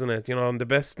China, isn't it? I'm the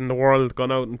best in the world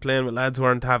going out and playing with lads who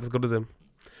aren't half as good as him.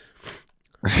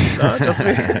 No,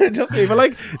 just me. But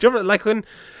like, do you remember, like when...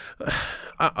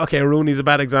 okay, Rooney's a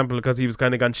bad example because he was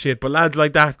kind of gone shit, but lads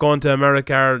like that going to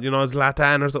America, or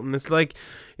Zlatan or something, it's like,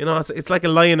 it's like a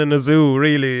lion in a zoo,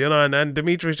 really, and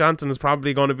Demetrius Johnson is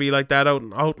probably going to be like that out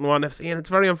in ONE FC, and it's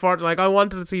very unfortunate. Like, I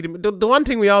wanted to see the one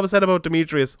thing we always said about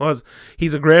Demetrius was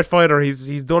he's a great fighter,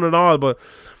 he's done it all, but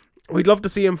we'd love to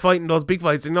see him fighting those big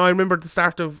fights. I remember at the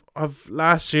start of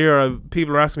last year,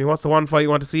 people were asking me, what's the one fight you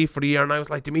want to see for the year? And I was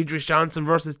like, Demetrius Johnson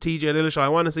versus TJ Dillashaw. I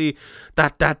want to see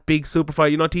that big super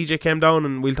fight. TJ came down,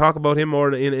 and we'll talk about him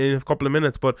more in a couple of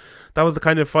minutes, but that was the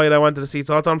kind of fight I wanted to see.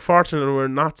 So it's unfortunate we're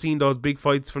not seeing those big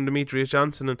fights from Demetrius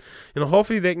Johnson. And,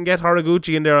 hopefully they can get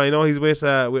Horiguchi in there. I know he's with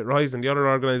Ryzen, the other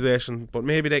organisation, but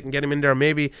maybe they can get him in there.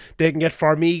 Maybe they can get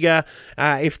Formiga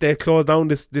if they close down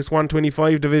this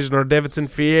 125 division, or Davidson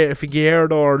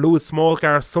Figueiredo or Louis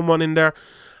Smolka, or someone in there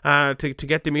to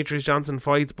get Demetrius Johnson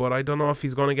fights. But I don't know if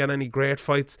he's going to get any great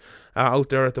fights out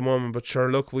there at the moment. But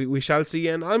sure, look, we shall see.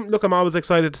 And I'm always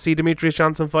excited to see Demetrius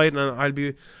Johnson fight, and I'll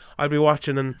be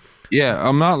watching. And yeah,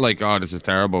 I'm not like, oh, this is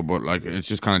terrible, but like, it's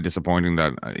just kind of disappointing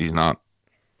that he's not.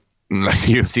 Like,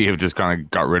 the UFC have just kind of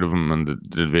got rid of him in the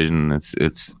division.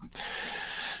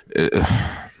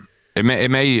 It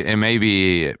may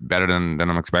be better than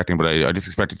I'm expecting, but I just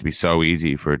expect it to be so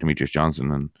easy for Demetrius Johnson,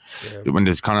 and when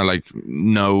there's kind of like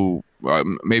no,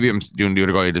 maybe I'm doing the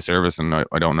other guy a disservice, and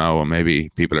I don't know, and maybe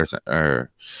people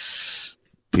are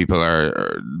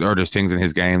there's things in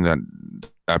his game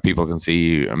that people can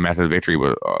see a method of victory,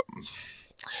 but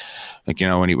like,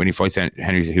 when he fights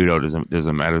Henry Cejudo, there's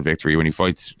a method of victory. When he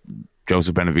fights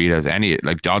Joseph Benavidez,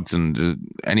 like Dodson,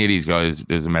 any of these guys,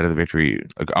 there's a method of victory.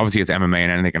 Like, obviously it's MMA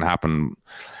and anything can happen.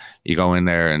 You go in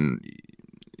there and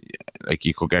like,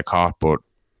 you could get caught, but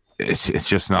it's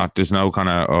just not, there's no kind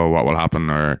of, oh, what will happen,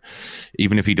 or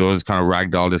even if he does kind of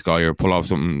ragdoll this guy or pull off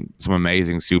some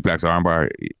amazing suplex armbar,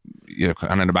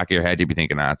 and in the back of your head you'd be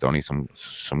thinking, it's only some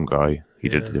guy he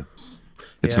did to do.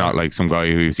 It's not like some guy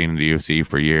who you've seen in the UFC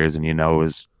for years and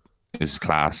is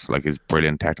class, like, is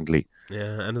brilliant technically.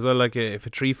 Yeah, and as well, like, if a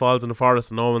tree falls in the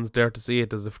forest and no one's there to see it,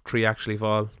 does the tree actually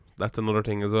fall? That's another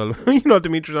thing as well.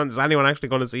 Demetrius Johnson, is anyone actually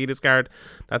going to see this card?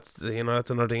 That's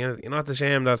another thing. It's a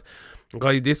shame that a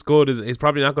guy this good is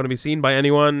probably not going to be seen by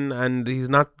anyone, and he's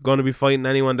not going to be fighting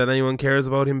anyone that anyone cares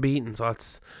about him beating. So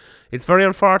it's very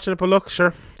unfortunate, but look,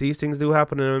 sure, these things do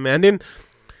happen in MMA. And then,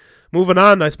 moving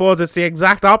on, I suppose it's the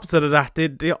exact opposite of that.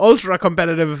 The ultra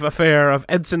competitive affair of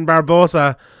Edson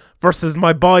Barbosa versus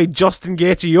my boy Justin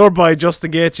Gaethje, your boy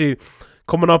Justin Gaethje,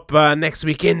 coming up next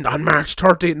weekend on March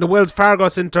 30th in the Wells Fargo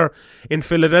Centre in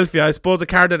Philadelphia. I suppose a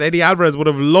card that Eddie Alvarez would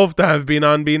have loved to have been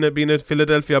on, being at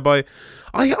Philadelphia. By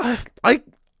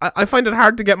I find it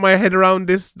hard to get my head around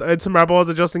this Edson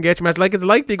Barboza Justin Gaethje match. Like, it's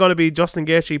likely going to be Justin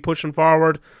Gaethje pushing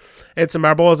forward, Edson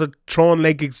Barboza throwing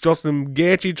leg kicks, Justin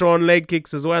Gaethje throwing leg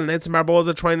kicks as well, and Edson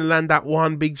Barboza trying to land that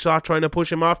one big shot, trying to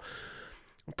push him off.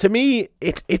 To me,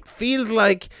 it feels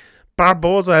like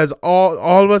Barboza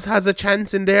always has a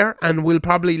chance in there and will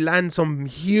probably land some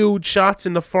huge shots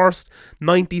in the first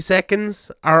 90 seconds,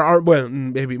 or well,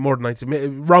 maybe more than 90,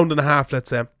 round and a half,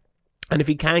 let's say. And if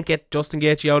he can't get Justin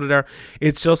Gaethje out of there,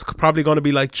 it's just probably going to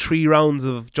be like 3 rounds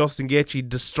of Justin Gaethje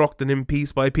destructing him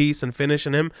piece by piece and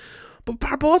finishing him. But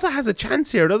Barboza has a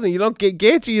chance here, doesn't he? You know,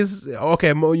 Gaethje is, okay,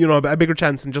 you know, a bigger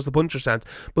chance than just a puncher's chance.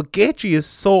 But Gaethje is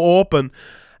so open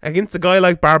against a guy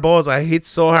like Barboza. Hits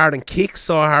so hard and kicks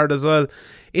so hard as well.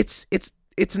 It's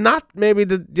not maybe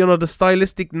the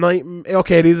stylistic nightmare.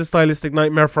 Okay, it is a stylistic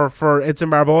nightmare for Edson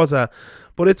Barboza,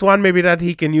 but it's one maybe that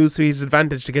he can use to his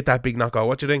advantage to get that big knockout.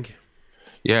 What do you think?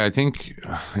 Yeah, I think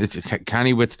can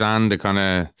he withstand the kind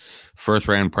of first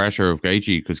round pressure of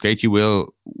Gaethje? Because Gaethje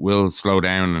will slow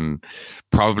down and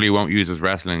probably won't use his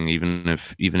wrestling, even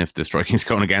if the striking's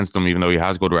going against him, even though he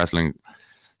has good wrestling.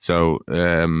 So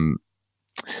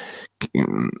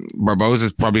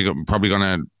Barboza's probably going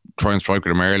to try and strike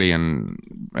with him early, and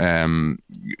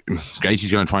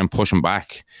Gaethje's going to try and push him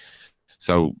back.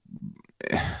 So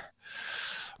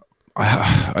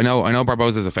I know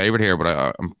Barboza's a favorite here,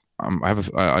 but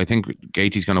I think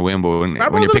Gaethje's going to win. But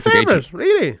when you're picking Gaethje,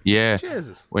 really? Yeah.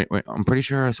 Jesus. Wait, I'm pretty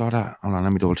sure I saw that. Hold on,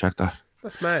 let me double check that.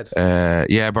 That's mad.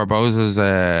 Yeah, Barboza's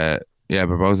a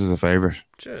favorite.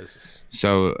 Jesus.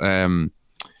 So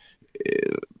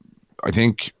I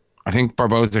think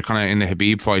Barboza kind of in the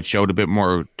Khabib fight showed a bit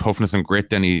more toughness and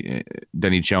grit than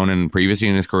he'd shown in previously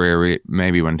in his career,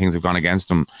 maybe when things have gone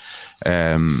against him.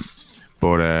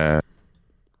 But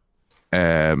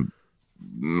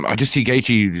I just see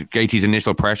Gaethje's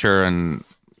initial pressure and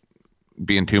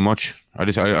being too much. I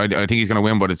think he's going to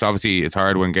win, but it's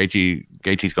hard when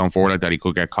Gaethje's going forward like that. He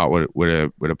could get caught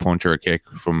with a punch or a kick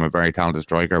from a very talented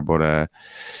striker. But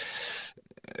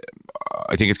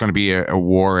I think it's going to be a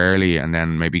war early, and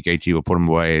then maybe Gaethje will put him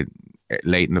away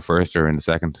late in the first or in the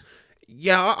second.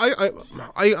 Yeah,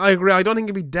 I agree. I don't think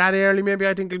it'll be that early. Maybe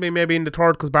I think it'll be maybe in the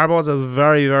third, because Barboza is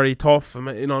very, very tough.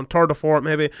 You know, third or fourth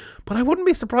maybe. But I wouldn't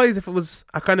be surprised if it was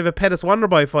a kind of a Pettis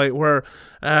Wonderboy fight where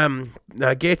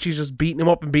Gaethje's just beating him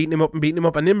up,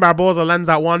 and then Barboza lands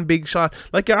that one big shot.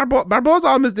 Like Barboza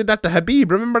almost did that to Khabib.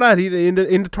 Remember that? In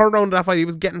the third round of that fight, he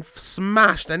was getting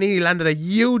smashed, and then he landed a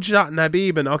huge shot in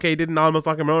Khabib, and okay, he didn't almost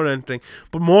knock him out or anything.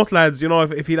 But most lads, you know,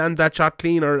 if he lands that shot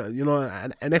clean, or you know,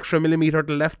 an extra millimeter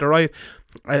to the left or right,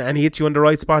 and he hits you in the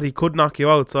right spot, he could knock you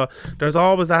out. So there's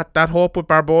always that hope with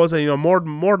Barboza, you know, more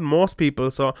than most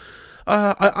people. So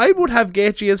I would have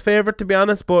Gaethje as favourite, to be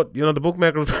honest, but you know, the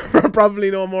bookmakers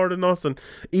probably know more than us, and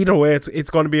either way it's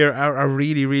going to be a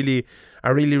really,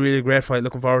 really great fight.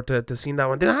 Looking forward to seeing that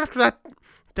one. Then after that,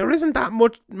 there isn't that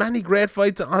many great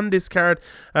fights on this card.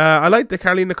 I like the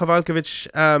Karolina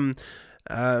Kowalkiewicz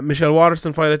Michelle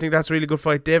Waterson fight. I think that's a really good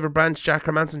fight. David Branch, Jack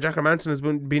Hermanson. Jack Hermanson has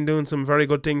been doing some very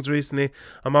good things recently.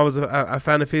 I'm always a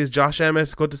fan of his. Josh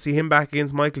Emmett, good to see him back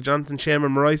against Michael Johnson.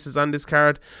 Shaman Moraes is on this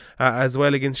card as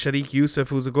well, against Shadik Youssef,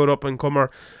 who's a good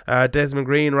up-and-comer. Desmond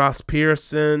Green, Ross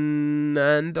Pearson,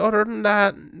 and other than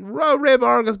that, Ray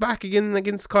Borg is back again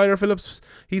against Kyler Phillips.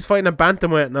 He's fighting a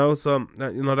bantamweight now, so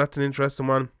you know, that's an interesting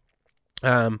one.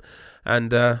 And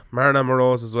Marina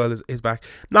Moroz as well is back.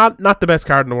 Not the best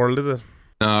card in the world, is it?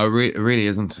 No, it really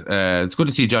isn't. It's good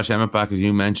to see Josh Emmett back, as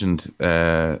you mentioned.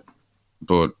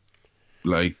 But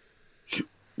like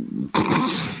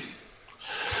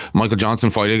Michael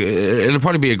Johnson fight, it'll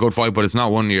probably be a good fight, but it's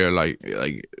not one year. Like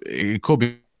it could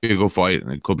be a good fight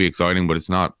and it could be exciting, but it's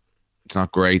not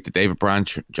great. The David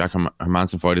Branch, Jack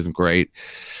Hermanson fight isn't great.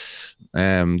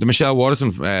 The Michelle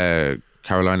Waterson,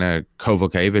 Karolina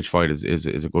Kowalkiewicz fight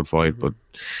is a good fight, but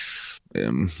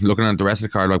looking at the rest of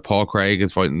the card, like Paul Craig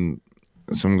is fighting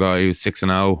some guy who's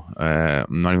 6-0.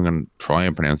 I'm not even going to try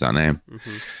and pronounce that name.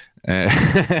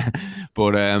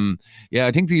 But yeah,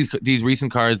 I think these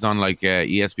recent cards on like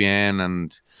ESPN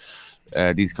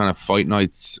and these kind of fight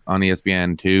nights on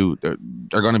ESPN too,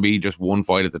 they're going to be just one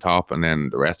fight at the top, and then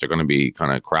the rest are going to be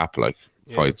kind of crap, like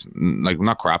fights, like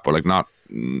not crap, but like not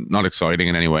not exciting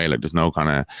in any way. Like there's no kind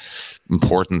of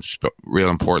real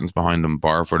importance behind them,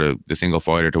 bar for the single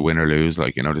fighter to win or lose.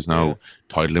 Like, you know, there's no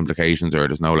title implications, or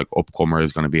there's no like upcomer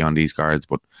is going to be on these cards.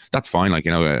 But that's fine. Like,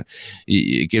 you know,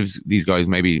 it gives these guys,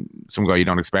 maybe some guy you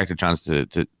don't expect, a chance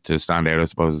to stand out, I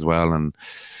suppose, as well. And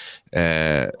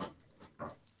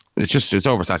it's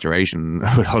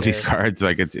oversaturation with all these cards.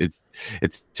 Like it's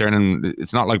turning.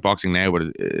 It's not like boxing now, but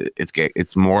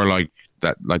it's more like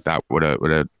that with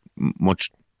a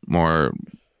much more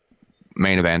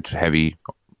main event heavy,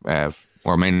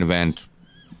 or main event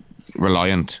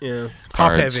reliant. Yeah,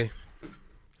 cards.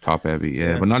 Top heavy.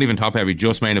 Yeah, but not even top heavy.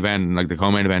 Just main event. Like the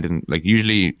co-main event isn't, like,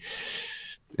 usually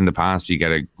in the past you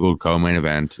get a good co-main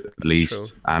event at least.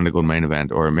 True. And a good main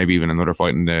event, or maybe even another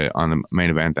fight on the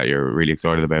main event that you're really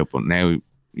excited about. But now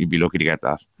you'd be lucky to get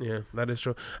that. Yeah, that is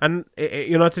true. And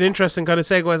you know, it's an interesting kind of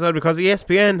segue as well, because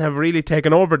ESPN have really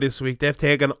taken over this week. They've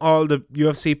taken all the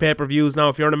UFC pay-per-views now.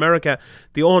 If you're in America,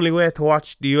 the only way to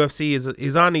watch the UFC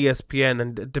is on ESPN,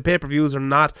 and the pay-per-views are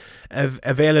not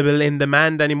available in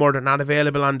demand anymore. They're not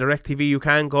available on DirecTV. You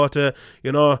can go to,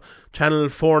 you know, channel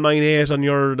 498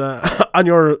 on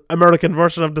your American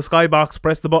version of the Skybox,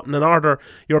 press the button and order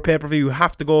your pay-per-view. You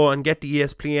have to go and get the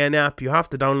ESPN app. You have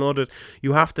to download it.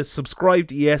 You have to subscribe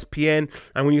to ESPN,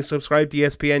 and when you subscribe to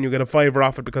ESPN, you get a $5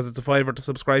 off it, because it's a $5 to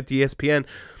subscribe to ESPN.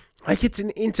 Like, it's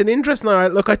an interest now.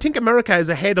 Look, I think America is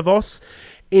ahead of us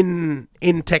in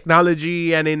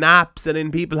technology and in apps and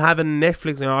in people having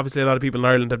Netflix. You know, obviously a lot of people in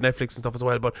Ireland have Netflix and stuff as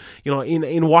well, but you know,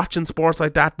 in watching sports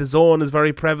like that, the Zone is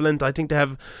very prevalent. I think they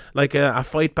have like a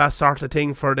Fight Pass sort of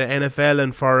thing for the NFL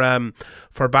and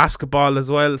for basketball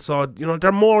as well. So, you know,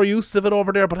 they're more used to it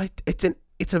over there, but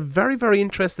it's a very, very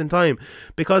interesting time,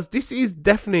 because this is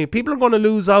definitely, people are going to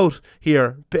lose out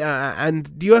here, and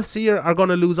the UFC are going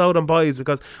to lose out on buys,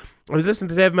 because I was listening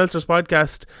to Dave Meltzer's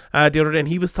podcast the other day, and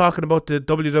he was talking about the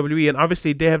WWE, and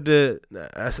obviously they have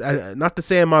not the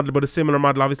same model, but a similar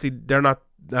model. Obviously they're not,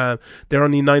 they're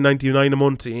only $9.99 a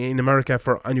month in America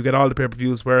and you get all the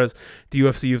pay-per-views, whereas the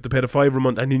UFC you have to pay the $5 a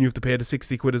month, and then you have to pay the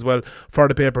 £60 as well for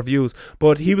the pay-per-views.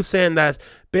 But he was saying that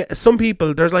some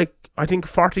people, there's like, I think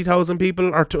 40,000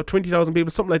 people or 20,000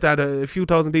 people, something like that, a few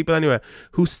thousand people anyway,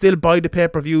 who still buy the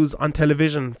pay-per-views on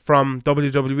television from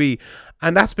WWE.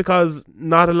 And that's because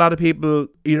not a lot of people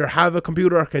either have a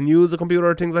computer or can use a computer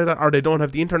or things like that, or they don't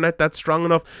have the internet that's strong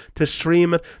enough to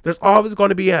stream it. There's always going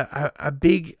to be a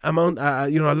big amount,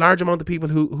 you know, a large amount of people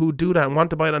who do that and want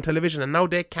to buy it on television, and now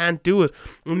they can't do it.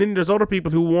 And then there's other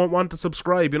people who won't want to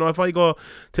subscribe. You know, if I go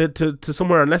to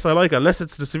somewhere, unless I like it, unless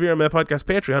it's the Severe MMA Podcast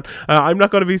Patreon, I'm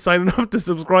not going to be signing up to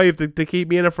subscribe to keep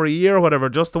me in it for a year or whatever,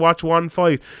 just to watch one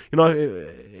fight. You know,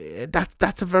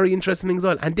 that's a very interesting thing as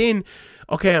well. And then,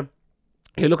 okay,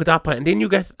 you look at that point, and then you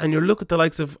look at the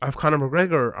likes of Conor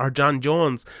McGregor or John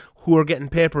Jones, who are getting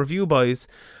pay-per-view buys,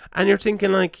 and you're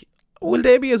thinking, like, will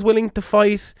they be as willing to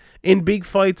fight in big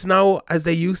fights now as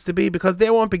they used to be? Because they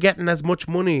won't be getting as much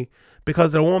money,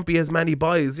 because there won't be as many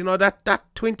buys. You know, that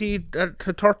 20 to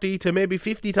 30 to maybe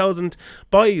 50,000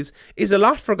 buys is a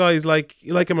lot for guys like a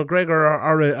McGregor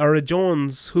or a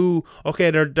Jones, who,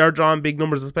 okay, they're drawing big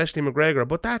numbers, especially McGregor,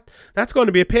 but that's going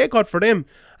to be a pay cut for them,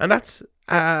 and that's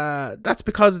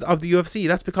because of the UFC.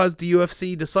 That's because the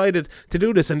UFC decided to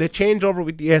do this, and they changed over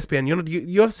with the ESPN. You know,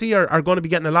 the UFC are going to be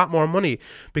getting a lot more money,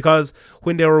 because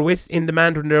when they were with In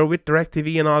Demand, when they were with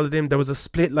DirecTV and all of them, there was a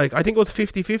split, like, I think it was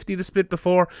 50-50 the split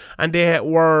before, and they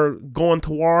were going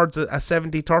towards a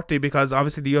 70-30, because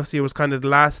obviously the UFC was kind of the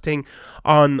last thing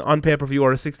on pay-per-view,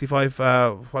 or a 65,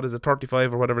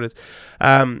 35 or whatever it is.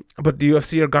 But the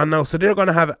UFC are gone now, so they're going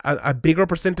to have a bigger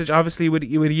percentage, obviously, with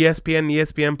ESPN,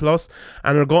 ESPN Plus,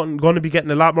 and are going to be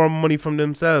getting a lot more money from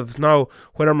themselves. Now,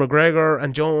 whether McGregor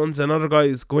and Jones and other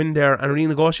guys go in there and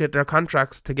renegotiate their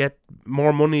contracts to get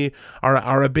more money, or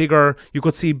a bigger, you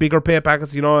could see bigger pay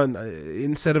packets, you know, and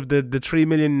instead of the 3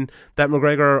 million that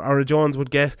McGregor or Jones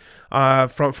would get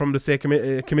from the state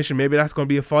commission, maybe that's going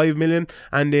to be a 5 million,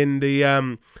 and then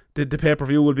the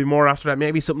pay-per-view will be more after that.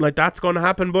 Maybe something like that's going to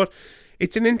happen. But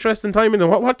it's an interesting time. And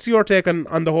what's your take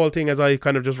on the whole thing, as I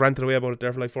kind of just ranted away about it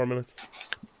there for like 4 minutes?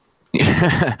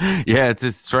 Yeah,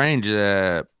 it's strange.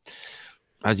 As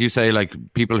you say, like,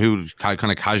 people who kind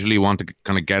of casually want to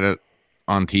kind of get it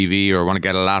on TV or want to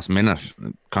get it last minute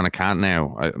kind of can't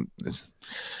now. It's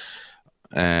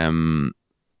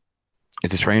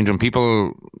a strange one.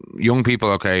 Young people,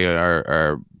 okay,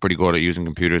 are pretty good at using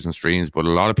computers and streams, but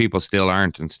a lot of people still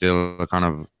aren't, and still kind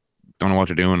of don't know what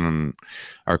they're doing, and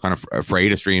are kind of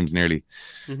afraid of streams nearly.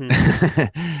 Mm-hmm.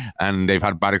 And they've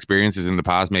had bad experiences in the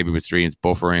past, maybe with streams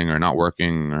buffering or not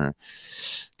working or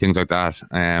things like that.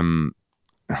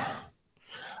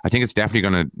 I think it's definitely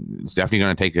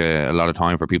gonna take a lot of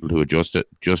time for people to adjust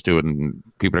to it, and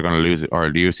people are gonna lose it,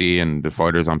 or the UFC and the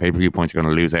fighters on pay-per-view points are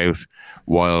gonna lose out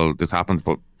while this happens.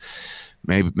 But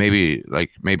maybe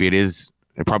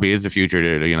it probably is the future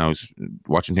to,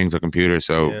 watching things on computers.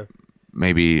 So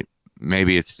maybe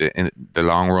it's in the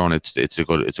long run, it's a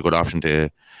good option to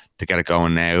get it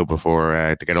going now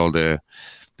before to get all the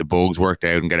bugs worked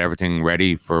out and get everything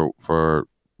ready for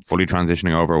fully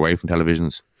transitioning over away from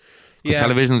televisions. Because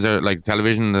televisions are like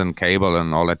television and cable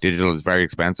and all that digital is very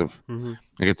expensive. Mm-hmm.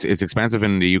 Like it's expensive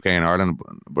in the UK and Ireland,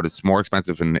 but it's more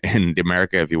expensive in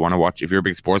America. If you want to watch, if you're a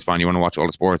big sports fan, you want to watch all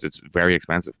the sports, it's very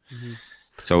expensive. Mm-hmm.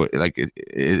 So like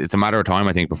it's a matter of time,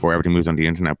 I think, before everything moves on the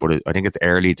internet. But I think it's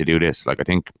early to do this. Like I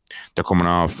think they're coming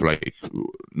off like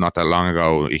not that long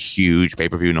ago a huge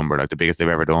pay-per-view number, like the biggest they've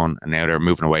ever done, and now they're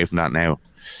moving away from that now.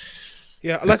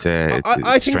 Yeah, like, it's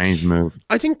a strange move.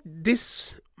 I think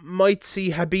this might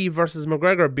see Khabib versus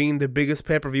McGregor being the biggest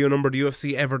pay-per-view number the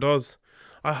UFC ever does.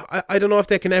 I don't know if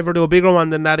they can ever do a bigger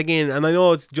one than that again, and I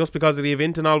know it's just because of the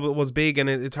event and all was big, and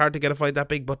it's hard to get a fight that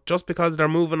big, but just because they're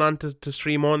moving on to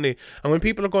stream only, and when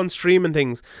people are going streaming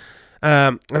things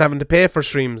and having to pay for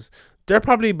streams, they're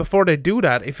probably, before they do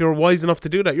that, if you're wise enough to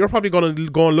do that, you're probably going to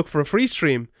go and look for a free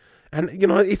stream. And,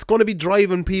 it's going to be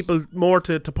driving people more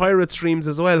to pirate streams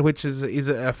as well, which is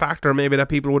a factor maybe that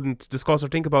people wouldn't discuss or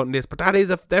think about in this. But that is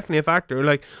definitely a factor.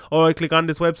 Like, I click on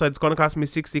this website, it's going to cost me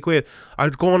 60 quid. I'll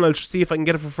go and I'll see if I can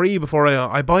get it for free before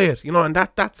I buy it. And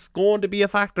that's going to be a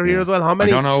factor here as well. How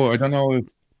many? I don't know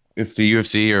if the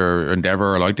UFC or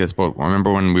Endeavour are like this, but I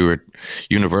remember when we were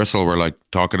Universal were like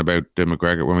talking about the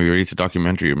McGregor, when we released a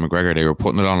documentary of McGregor, they were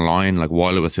putting it online like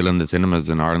while it was still in the cinemas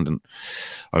in Ireland, and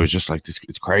I was just like,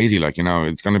 it's crazy, like,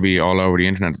 it's going to be all over the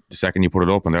internet the second you put it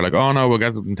up, and they're like, oh no, we'll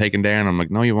get them taken down. I'm like,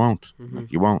 no, you won't. Mm-hmm.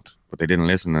 Like, you won't. But they didn't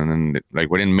listen, and then like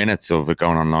within minutes of it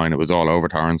going online, it was all over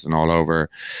torrents and all over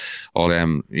all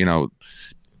them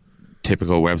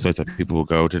typical websites that people will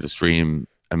go to stream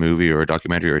a movie or a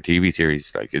documentary or a TV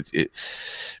series. Like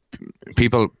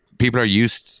people are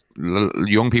used,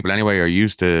 young people anyway, are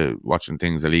used to watching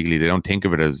things illegally. They don't think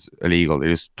of it as illegal. They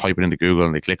just type it into Google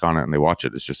and they click on it and they watch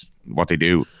it. It's just what they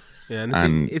do. Yeah,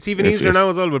 and it's even easier now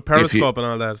as well with Periscope and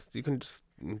all that. You can just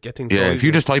get things. Yeah, if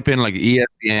you just type in like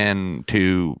ESPN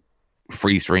to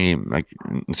free stream, like,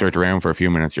 and search around for a few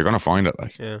minutes, you're gonna find it.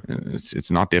 Like, it's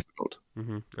not difficult.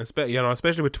 Mm-hmm.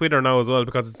 Especially with Twitter now as well,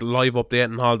 because it's live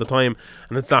updating all the time,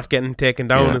 and it's not getting taken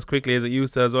down as quickly as it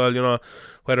used to as well.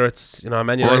 Whether it's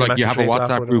Man United, or like you have a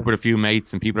WhatsApp group with a few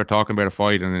mates, and people are talking about a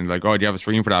fight, and then like, oh, do you have a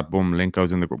stream for that? Boom, link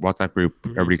goes in the WhatsApp group.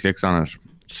 Mm-hmm. Everybody clicks on it.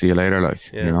 See you later, like,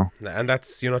 and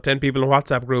that's 10 people in a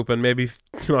WhatsApp group, and maybe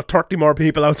 30 more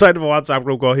people outside of a WhatsApp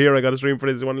group go, here, I got a stream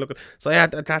for this, you want to look at. So yeah,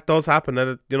 that does happen,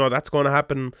 and that's going to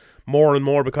happen more and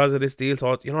more because of this deal.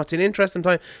 So it's an interesting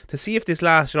time to see if this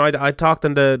lasts. I talked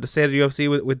on the State of the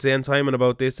UFC with Zane Simon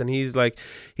about this, and he's like,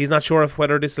 he's not sure if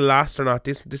whether this will last or not.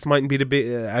 This mightn't be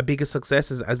a biggest success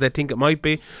as they think it might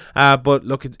be, but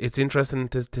look, it's interesting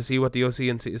to see what the UFC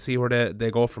and see where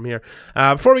they go from here.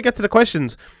 Before we get to the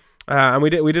questions, and we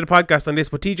did a podcast on this,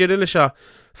 but TJ Dillashaw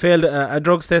failed a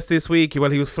drugs test this week. Well,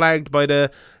 he was flagged by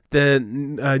the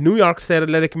New York State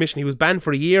Athletic Commission. He was banned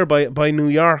for a year by New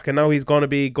York, and now he's going to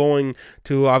be going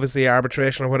to obviously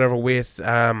arbitration or whatever with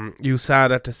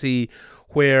USADA to see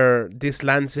where this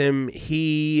lands him.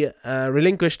 He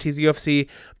relinquished his UFC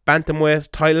bantamweight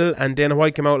title, and Dana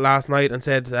White came out last night and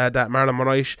said that Marlon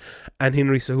Moraes and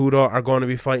Henry Cejudo are going to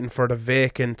be fighting for the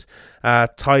vacant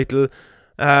title.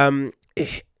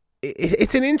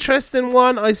 It's an interesting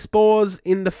one, I suppose,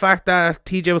 in the fact that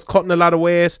TJ was cutting a lot of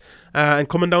weight and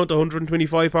coming down to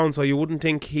 125 pounds, so you wouldn't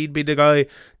think he'd be the guy,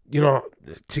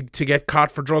 to get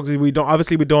caught for drugs. We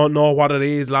don't know what it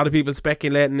is. A lot of people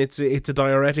speculating it's a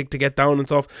diuretic to get down and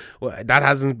stuff. That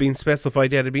hasn't been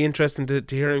specified yet. It'd be interesting to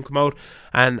hear him come out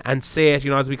and say it,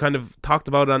 as we kind of talked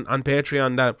about on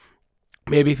Patreon, that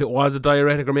maybe if it was a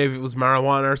diuretic or maybe it was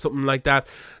marijuana or something like that,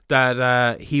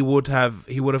 that he would have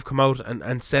come out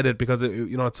and said it, because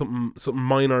it's something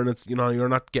minor, and it's you're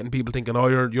not getting people thinking, oh,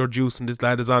 you're juicing, this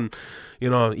lad is on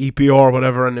EPO or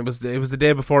whatever. And it was the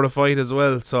day before the fight as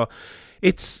well. So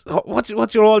it's what's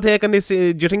your whole take on this?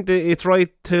 Do you think that it's right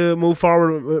to move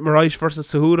forward with Moraes versus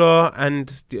Cejudo,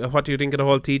 and what do you think of the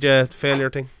whole TJ failure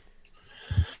thing?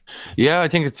 Yeah, I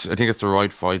think it's the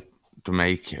right fight to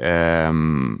make.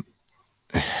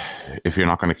 If you're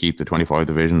not going to keep the 25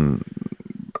 division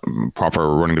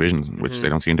proper running division, which they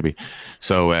don't seem to be.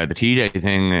 So the TJ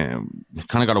thing,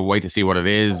 kind of got to wait to see what it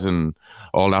is and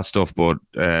all that stuff. But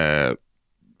as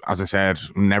I said,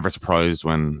 never surprised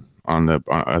when on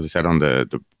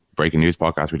the breaking news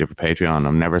podcast we did for Patreon.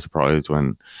 I'm never surprised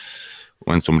when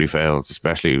when somebody fails,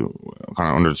 especially kind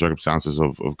of under the circumstances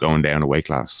of going down a weight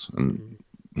class. And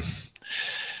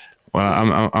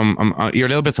well, you're a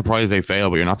little bit surprised they fail,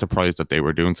 but you're not surprised that they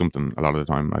were doing something a lot of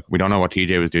the time. Like, we don't know what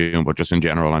TJ was doing, but just in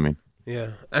general, I mean. Yeah,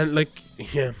 and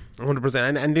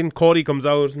 100%. And then Cody comes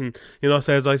out and,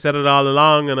 says, I said it all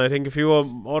along. And I think a few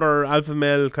other alpha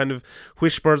male kind of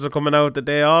whispers are coming out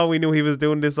that we knew he was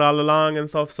doing this all along and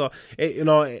stuff. So,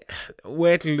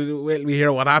 wait till we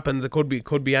hear what happens. It could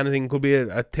be anything. Could be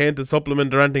a tainted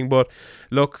supplement or anything. But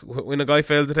look, when a guy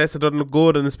fails the test, it doesn't look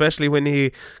good. And especially when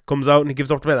he comes out and he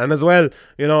gives up the belt. And as well,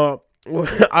 could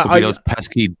be those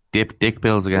pesky dick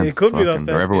pills again. It could be those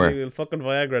pesky everywhere. Fucking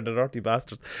Viagra, the dirty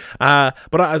bastards.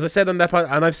 But as I said on that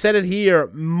podcast, and I've said it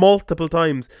here multiple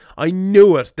times, I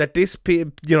knew it that this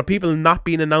people not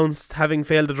being announced having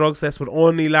failed the drugs test would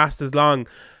only last as long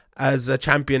as a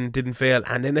champion didn't fail,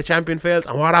 and then the champion fails,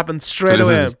 and what happens straight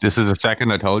away? This is the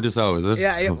second I told you so, is it?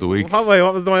 Yeah. Of the week. What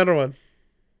was the other one?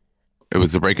 It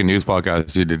was the breaking news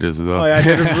podcast. You did this as well. Oh yeah, I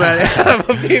did this as well.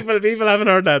 But people haven't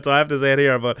heard that, so I have to say it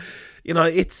here. But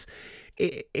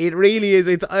it really is.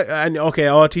 TJ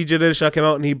Dillashaw came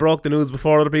out and he broke the news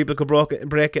before other people could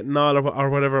break it and all or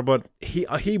whatever. But he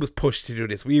was pushed to do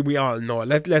this. We all know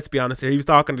it. Let's be honest here. He was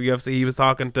talking to the UFC. He was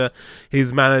talking to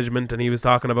his management, and he was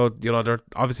talking about they're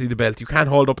obviously the belt. You can't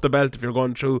hold up the belt if you're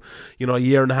going through a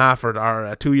year and a half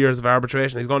or 2 years of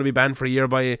arbitration. He's going to be banned for a year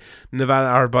by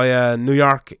Nevada or by New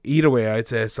York. Either way, I'd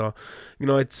say. So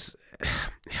it's.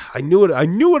 I knew it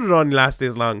would only last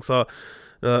this long. So.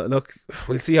 Look,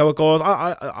 we'll see how it goes.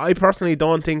 I personally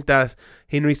don't think that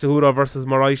Henry Cejudo versus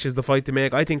Moraes is the fight to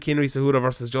make. I think Henry Cejudo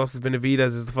versus Joseph Benavidez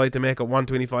is the fight to make at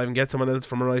 125 and get someone else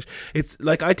from Moraes. It's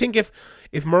like, I think if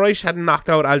Moraes hadn't knocked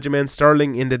out Aljamain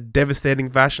Sterling in the devastating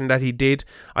fashion that he did,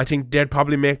 I think they'd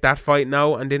probably make that fight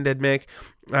now, and then they'd make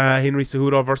Henry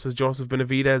Cejudo versus Joseph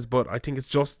Benavidez. But I think it's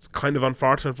just kind of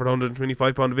unfortunate for the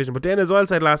 125 pound division. But Dan as well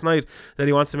said last night that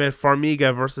he wants to make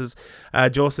Formiga versus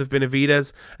Joseph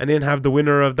Benavidez, and then have the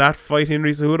winner of that fight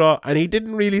Henry Cejudo. And he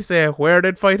didn't really say where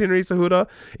they'd fight Henry Cejudo.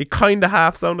 It kind of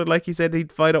half sounded like he said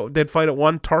they'd fight at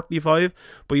 135,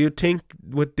 but you'd think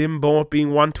with them both being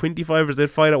 125ers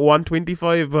they'd fight at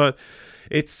 125. But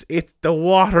it's the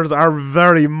waters are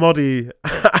very muddy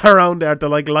around there, the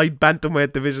light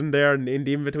bantamweight division there, and in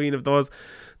the in between of those.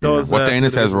 What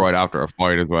Dana says right after a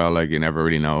fight as well, like, you never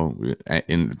really know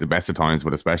in the best of times,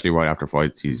 but especially right after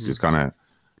fights, he's just kind of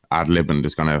ad-libbing,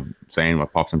 just kind of saying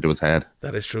what pops into his head.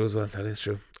 That is true as well. That is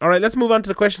true. All right, let's move on to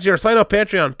the questions here. Sign up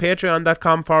Patreon,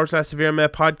 patreon.com/Severe MMA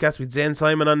podcast with Zane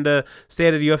Simon on the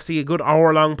State of the UFC, a good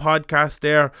hour-long podcast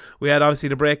there. We had obviously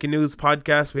the breaking news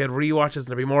podcast, we had rewatches, and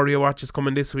there'll be more rewatches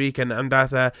coming this week, and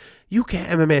that UK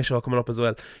MMA show coming up as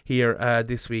well here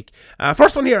this week.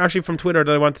 First one here actually from Twitter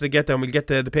that I wanted to get there, and we'll get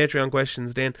to the Patreon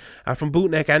questions then, from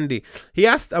Bootneck Andy. He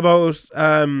asked about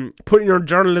putting your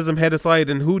journalism head aside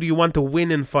and who do you want to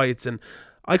win in fights, and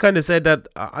I kind of said that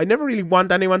I never really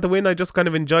want anyone to win. I just kind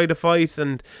of enjoy the fight.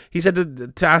 And he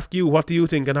said to ask you, what do you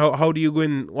think, and how do you go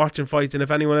in watching fights, and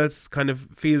if anyone else kind of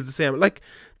feels the same. Like,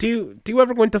 do you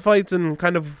ever go into fights and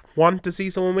kind of want to see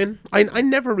someone win? I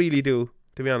never really do,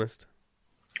 to be honest.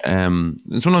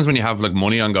 Sometimes when you have like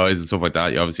money on guys and stuff like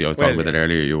that, I was talking about it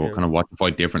earlier, you kind of watch the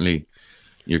fight differently.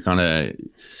 You're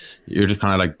just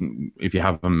kind of like, if you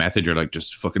have a method, you're like,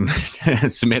 just fucking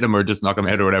submit him or just knock him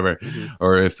out or whatever. Mm-hmm.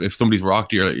 Or if somebody's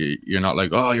rocked, you're not like,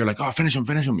 you're like, finish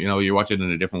him. You watch it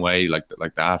in a different way, like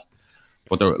that.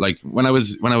 But like when I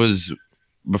was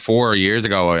before, years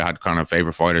ago, I had kind of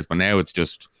favorite fighters, but now it's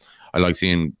just, I like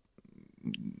seeing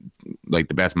like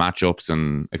the best matchups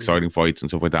and exciting fights and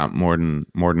stuff like that more than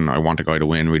I want a guy to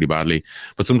win really badly.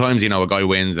 But sometimes, a guy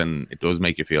wins and it does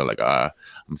make you feel like,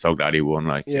 I'm so glad he won.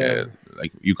 Like,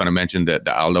 like you kind of mentioned that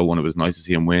the Aldo one, it was nice to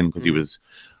see him win because he was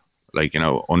like,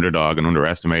 underdog and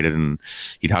underestimated, and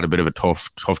he'd had a bit of a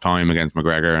tough time against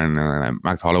McGregor and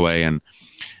Max Holloway, and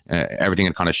everything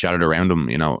had kind of shattered around him,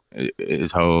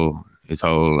 his whole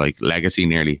like legacy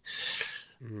nearly.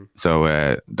 Mm-hmm.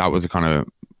 So that was a kind of,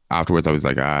 afterwards I was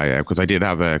like, yeah, because I did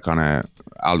have a kind of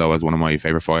Aldo as one of my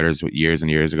favorite fighters years and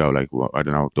years ago, like, I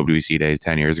don't know, WEC days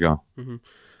 10 years ago. Mm-hmm.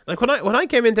 Like when I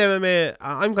came into MMA,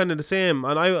 I'm kind of the same,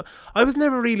 and I was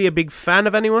never really a big fan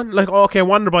of anyone. Like, okay,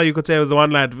 Wonderboy, you could say, was the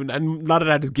one lad, and a lot of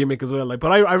that is gimmick as well. Like,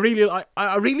 but I really,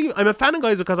 I'm a fan of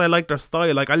guys because I like their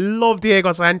style. Like, I love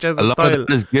Diego Sanchez's style. A lot of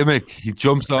that is gimmick. He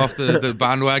jumps off the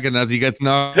bandwagon as he gets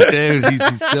knocked out.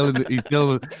 He's still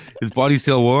his body's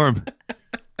still warm.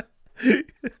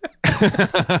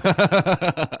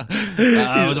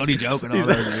 I was only joking. All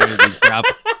that crap.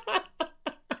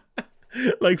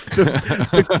 Like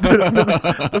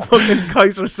the fucking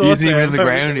Kaiser Sosa. He isn't even in the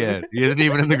ground yet. He isn't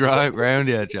even in the ground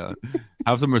yet, John.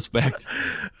 Have some respect.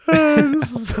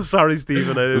 So sorry,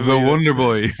 Stephen. I didn't The mean it. Wonder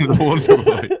Boy. The Wonder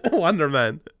Boy. Wonder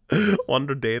Man,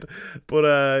 Wonder Date, but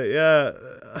yeah,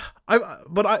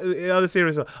 on a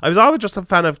serious note, I was always just a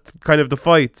fan of kind of the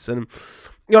fights, and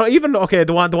even the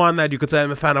one that you could say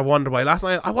I'm a fan of Wonder Boy. Last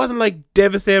night I wasn't like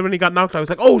devastated when he got knocked out. I was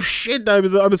like, oh shit, I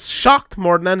was shocked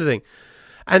more than anything,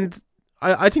 and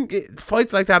I think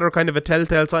fights like that are kind of a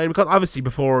telltale sign, because obviously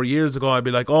before, years ago, I'd be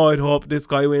like, oh, I'd hope this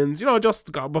guy wins,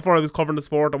 just before I was covering the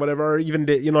sport or whatever, or even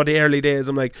the early days,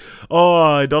 I'm like, oh,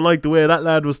 I don't like the way that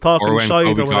lad was talking Or when shite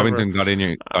Kobe or whatever. Covington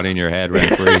got in your head rent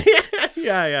free.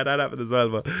 yeah, that happened as well,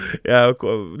 but yeah,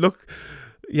 look,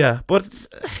 yeah, but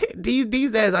these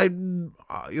days,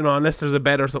 unless there's a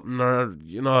bet or something, or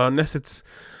unless it's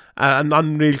a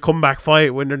non-real comeback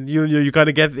fight when you kind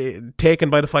of get taken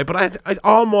by the fight, but it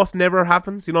almost never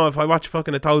happens. If I watch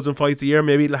fucking 1,000 fights a year,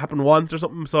 maybe it'll happen once or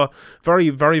something. So very,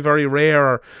 very, very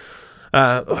rare.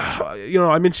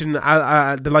 I mentioned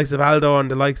the likes of Aldo and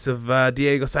the likes of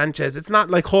Diego Sanchez. It's not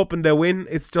like hoping they win.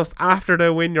 It's just after they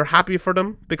win, you're happy for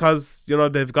them because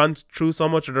they've gone through so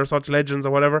much, or they're such legends or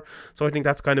whatever. So I think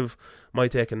that's kind of my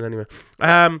take on it anyway.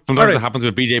 Sometimes it happens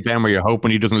with BJ Penn where you're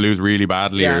hoping he doesn't lose really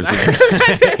badly, or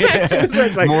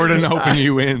it's like, more than hoping he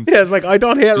wins. Yeah, it's like, I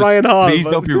don't hate Ryan Hall. Please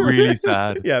hope you're really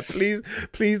sad. Yeah,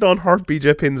 please don't hurt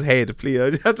BJ Penn's head.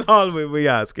 Please, that's all we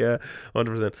ask. Yeah,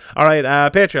 100%. All right,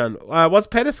 Patreon. Was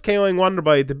Pettis KOing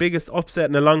Wonderboy the biggest upset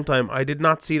in a long time? I did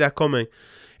not see that coming.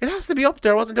 It has to be up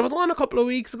there, wasn't it? There was one a couple of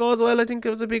weeks ago as well. I think it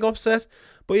was a big upset.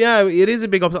 But yeah, it is a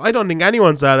big upset. I don't think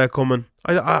anyone saw that coming.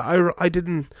 I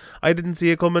didn't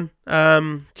see it coming.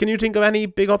 Can you think of any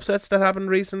big upsets that happened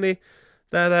recently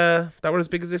that were as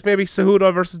big as this? Maybe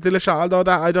Cejudo versus Dillashaw,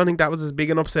 although I don't think that was as big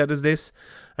an upset as this.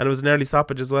 And it was an early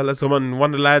stoppage as well. As one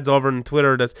of the lads over on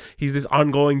Twitter, that he's this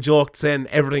ongoing joke saying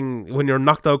everything when you're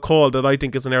knocked out cold, that I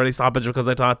think is an early stoppage because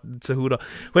I thought Cejudo,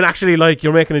 when actually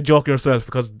you're making a joke yourself,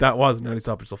 because that was an early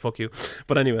stoppage, so fuck you.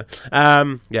 But anyway,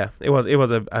 yeah, it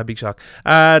was a big shock.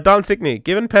 Don Stickney,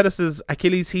 given Pettis'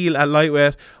 Achilles heel at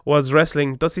lightweight was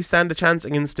wrestling, does he stand a chance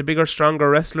against the bigger, stronger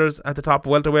wrestlers at the top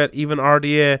of welterweight? Even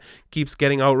RDA keeps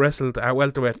getting out wrestled at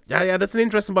welterweight. Yeah, that's an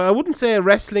interesting, but I wouldn't say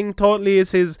wrestling totally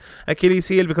is his Achilles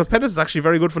heel, because Pettis is actually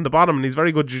very good from the bottom and he's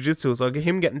very good jiu-jitsu, so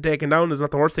him getting taken down is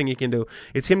not the worst thing you can do.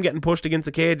 It's him getting pushed against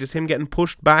the cage, it's him getting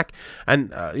pushed back,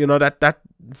 and that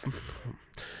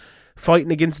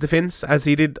fighting against the fence, as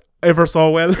he did ever so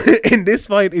well in this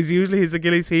fight, is usually his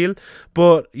Achilles heel.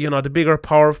 But the bigger,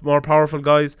 more powerful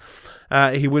guys,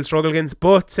 he will struggle against.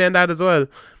 But saying that as well,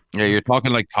 yeah, you're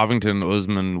talking like Covington,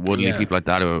 Usman, Woodley, people like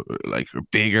that, who are like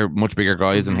bigger, much bigger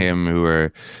guys than him, who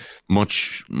are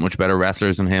much better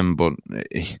wrestlers than him. But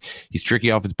he's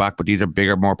tricky off his back. But these are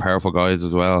bigger, more powerful guys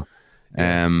as well.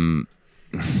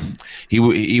 He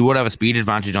would have a speed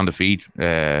advantage on the feet.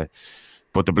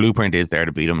 But the blueprint is there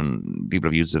to beat him, and people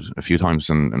have used it a few times.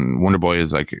 And Wonderboy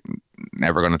is like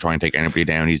never going to try and take anybody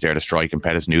down. He's there to strike, and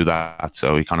Pettis knew that,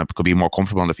 so he kind of could be more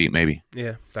comfortable on the feet, maybe.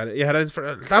 Yeah,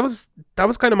 that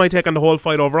was kind of my take on the whole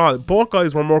fight overall. Both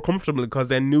guys were more comfortable because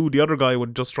they knew the other guy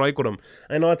would just strike with him.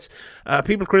 I know it's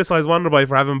people criticize Wonderboy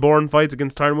for having boring fights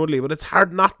against Tyron Woodley, but it's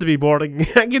hard not to be bored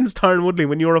against Tyron Woodley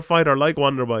when you're a fighter like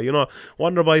Wonderboy.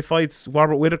 Wonderboy fights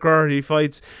Robert Whittaker, he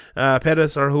fights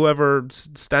Pettis or whoever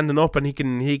standing up, and he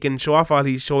can show off all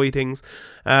these showy things.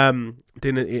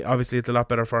 Then obviously it's a lot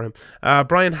better for him.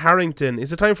 Brian Harrington,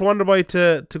 is it time for Wonderboy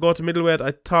to go to middleweight?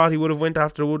 I thought he would have went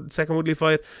after the second Woodley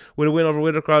fight with a win over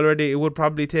Whittaker already. It would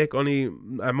probably take only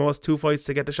at most 2 fights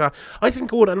to get the shot. I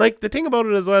think it would. And like the thing about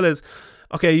it as well is,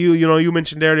 okay, you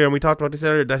mentioned earlier, and we talked about this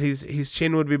earlier, that his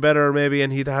chin would be better maybe,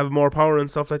 and he'd have more power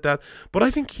and stuff like that. But I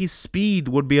think his speed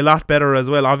would be a lot better as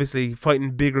well, obviously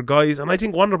fighting bigger guys. And I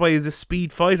think Wonderboy is a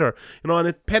speed fighter,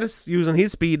 and Pettis using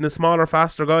his speed and a smaller,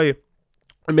 faster guy,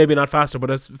 and maybe not faster, but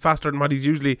as faster than what he's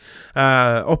usually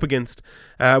up against,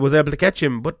 was able to catch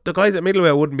him. But the guys at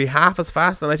middleweight wouldn't be half as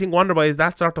fast, and I think Wonderboy is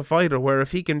that sort of fighter where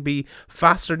if he can be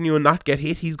faster than you and not get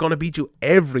hit, he's going to beat you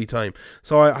every time.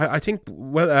 So I think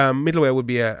middleweight would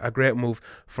be a great move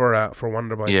for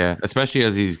Wonderboy. Yeah, especially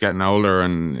as he's getting older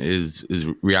and his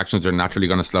reactions are naturally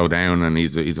going to slow down, and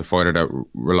he's a fighter that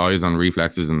relies on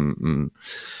reflexes and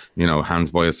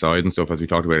hands by his side and stuff, as we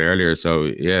talked about earlier. So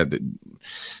yeah,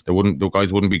 the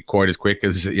guys wouldn't be quite as quick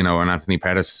as an Anthony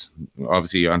Pettis.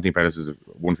 Obviously, Anthony Pettis is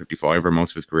 155 for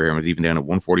most of his career and was even down at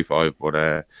 145.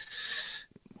 But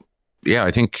yeah,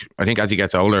 I think as he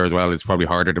gets older as well, it's probably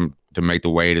harder to make the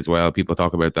weight as well. People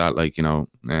talk about that, like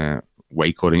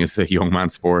weight cutting is a young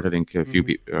man's sport. I think a few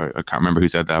people, I can't remember who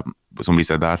said that, but somebody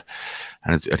said that,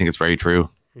 and I think it's very true.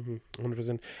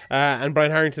 100%. And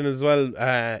Brian Harrington as well.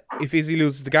 If Izzy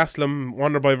loses to Gastelum,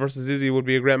 Wonderboy versus Izzy would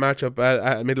be a great matchup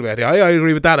at middleweight. I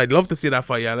agree with that. I'd love to see that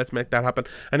fight. Yeah, let's make that happen.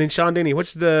 And in Sean Denny, which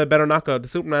is the better knockout, the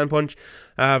Superman punch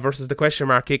versus the question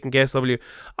mark kick in KSW?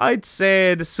 I'd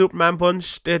say the Superman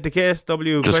punch, the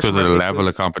KSW. Just because of the level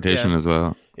of competition as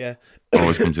well. Yeah.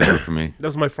 Always comes in for me. That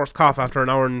was my first cough after an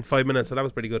hour and 5 minutes, so that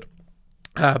was pretty good.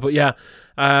 But yeah.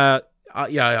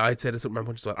 I'd say the Superman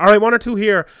punch as well. All right, one or two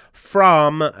here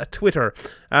from Twitter.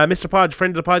 Mr. Podge,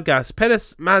 friend of the podcast.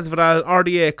 Pettis, Masvidal,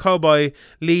 RDA, Cowboy,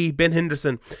 Lee, Ben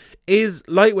Henderson. Is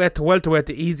lightweight to welterweight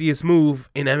the easiest move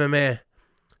in MMA?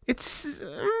 It's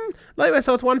lightweight,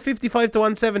 so it's 155 to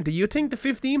 170. You think the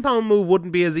 15-pound move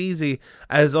wouldn't be as easy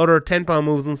as other 10-pound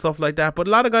moves and stuff like that, but a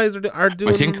lot of guys are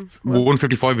doing... I think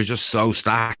 155 is just so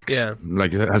stacked. Yeah.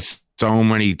 Like, it has so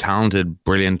many talented,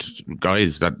 brilliant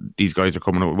guys that these guys are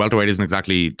coming up. Welterweight isn't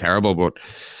exactly terrible, but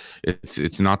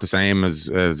it's not the same as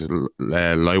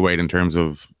lightweight in terms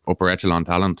of upper echelon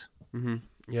talent. Mm-hmm.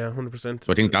 Yeah, 100%.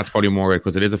 So I think that's probably more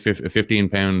because it is a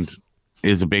 15-pound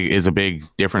is a big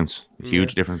difference,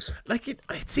 huge difference. Like it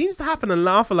seems to happen an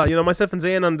awful lot. You know, myself and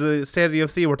Zayn on the State of the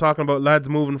UFC were talking about lads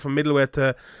moving from middleweight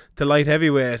to light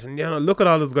heavyweight, and you know, look at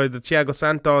all those guys, the Thiago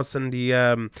Santos and the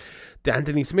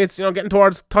Anthony Smiths, you know, getting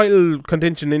towards title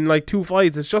contention in like 2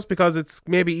 fights. It's just because it's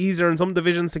maybe easier in some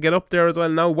divisions to get up there as well.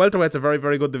 Now welterweight's a very,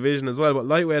 very good division as well, but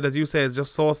lightweight, as you say, is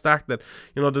just so stacked that,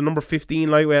 you know, the number 15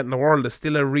 lightweight in the world is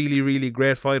still a really, really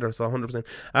great fighter. So 100%.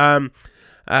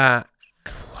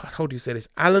 How do you say this?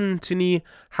 Alan Tinney,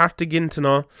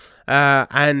 Hartigintono,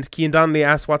 and Cian Donnelly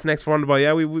asks what's next for Wonderboy.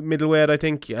 Yeah, we middleweight, I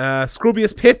think.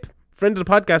 Scroobius Pip, friend of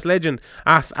the podcast, legend,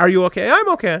 asks, are you okay? I'm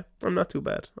okay. I'm not too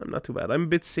bad. I'm a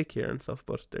bit sick here and stuff,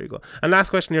 but there you go. And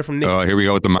last question here from Nick. Oh, here we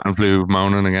go with the man flu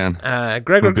moaning again.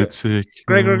 Gregor, I'm a bit sick.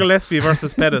 Gregor Gillespie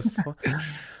versus Pettis.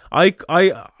 I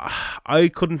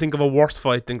couldn't think of a worse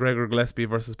fight than Gregor Gillespie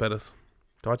versus Pettis.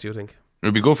 What do you think? It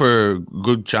would be good for a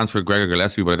good chance for Gregor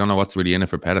Gillespie, but I don't know what's really in it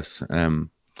for Pettis.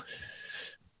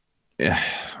 Yeah,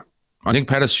 I think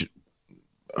Pettis,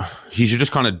 he should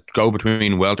just kind of go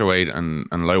between welterweight and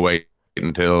lightweight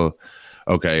until,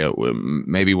 okay,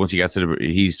 maybe once he gets to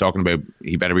he's talking about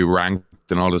he better be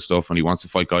ranked and all this stuff, and he wants to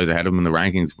fight guys ahead of him in the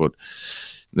rankings, but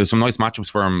there's some nice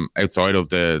matchups for him outside of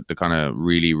the kind of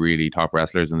really, really top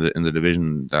wrestlers in the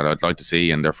division that I'd like to see,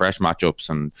 and they're fresh matchups,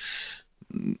 and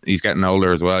he's getting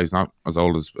older as well. He's not as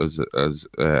old as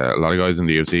a lot of guys in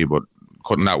the UFC, but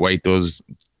cutting that weight does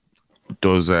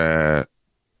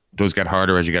get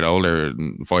harder as you get older.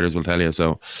 Fighters will tell you.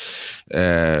 So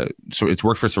it's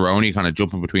worked for Cerrone, kind of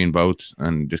jumping between both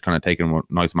and just kind of taking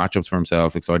nice matchups for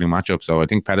himself, exciting matchups. So I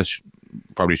think Pettis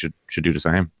probably should do the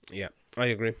same. Yeah, I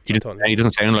agree. He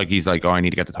doesn't sound like he's like, oh, I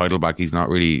need to get the title back. He's not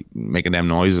really making them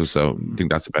noises, so I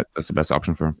think that's the best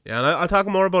option for him. Yeah, and I'll talk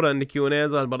more about it in the Q&A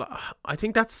as well, but I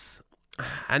think that's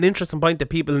an interesting point that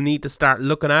people need to start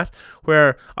looking at.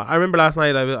 Where I remember last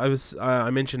night I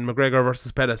mentioned McGregor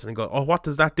versus Pettis, and I go, oh, what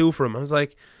does that do for him? I was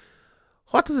like,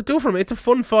 what does it do for him? It's a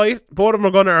fun fight. Both of them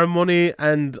are going to earn money,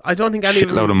 and I don't think any of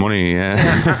them... Shitload of money,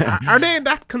 yeah. Are they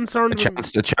that concerned? A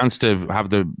chance to have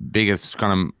the biggest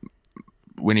kind of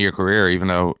win of your career, even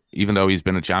though he's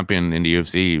been a champion in the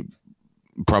UFC.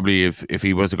 Probably if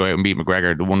he was to go out and beat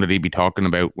McGregor, the one that he'd be talking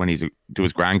about when he's to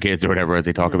his grandkids or whatever, as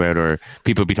they talk about, or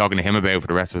people be talking to him about for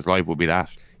the rest of his life, would be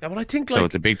that. Yeah, but I think so.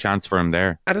 It's a big chance for him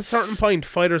there. At a certain point,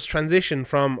 fighters transition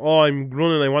from, oh, I'm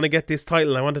running, I want to get this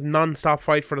title, I want a non-stop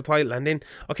fight for the title, and then,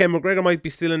 okay, McGregor might be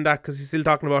still in that because he's still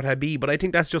talking about Khabib, but I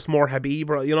think that's just more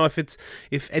Khabib. You know,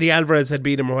 if Eddie Alvarez had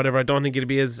beat him or whatever, I don't think it'd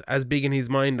be as big in his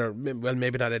mind, or well,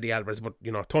 maybe not Eddie Alvarez, but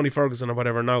you know, Tony Ferguson or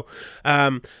whatever now.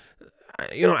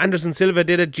 You know, Anderson Silva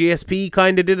did it, GSP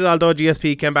kind of did it, although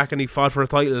GSP came back and he fought for a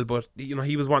title, but you know,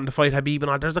 he was wanting to fight Khabib and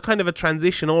all. There's a kind of a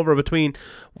transition over between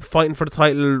fighting for the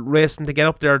title, racing to get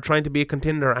up there, trying to be a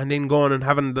contender, and then going and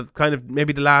having the kind of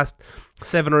maybe the last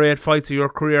 7 or 8 fights of your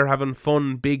career having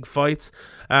fun, big fights.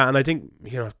 And I think,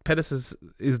 you know, Pettis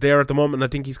is there at the moment, and I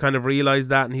think he's kind of realised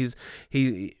that, and he's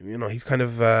kind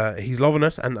of he's loving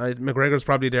it, and McGregor's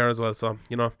probably there as well. So,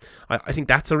 you know, I think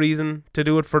that's a reason to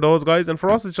do it for those guys, and for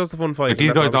us it's just a fun fight. But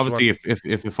these guys obviously,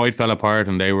 if the fight fell apart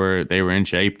and they were in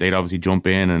shape, they'd obviously jump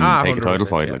in and take a title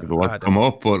fight. Yeah. Like, if it was come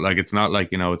up, but like, it's not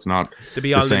like, you know, it's not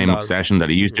the same obsession that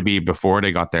it used to be before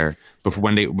they got there.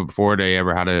 Before they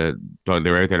ever had they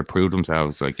were out there to prove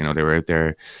themselves. Like, you know, they were out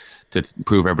there to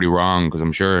prove everybody wrong, because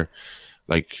I'm sure,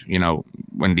 like, you know,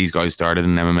 when these guys started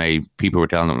in MMA, people were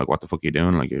telling them, like, what the fuck are you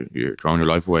doing? Like, you're throwing your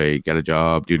life away, get a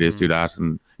job, do this, do that.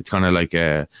 And it's kind of like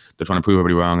they're trying to prove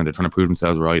everybody wrong, and they're trying to prove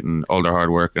themselves right, and all their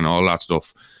hard work and all that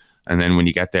stuff. And then when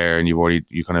you get there and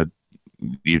you kind of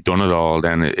you've done it all,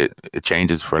 then it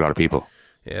changes for a lot of people.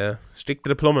 Yeah, stick to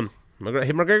the plumbing.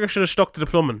 McGregor should have stuck to the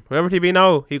plumbing. Wherever he be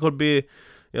now, he could be,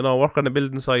 work on a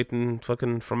building site in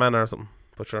fucking Fermanagh or something.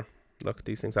 But sure, look,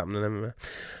 these things happen in MMA.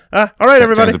 All right,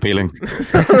 everybody. Sounds appealing.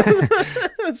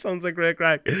 Sounds like great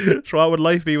crack. So what would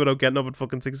life be without getting up at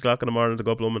fucking 6 o'clock in the morning to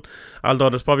go plumbing? Although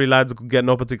there's probably lads getting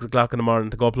up at 6 o'clock in the morning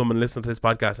to go plumbing and listen to this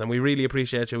podcast, and we really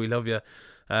appreciate you. We love you.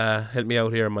 Help me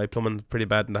out here. My plumbing's pretty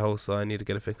bad in the house, so I need to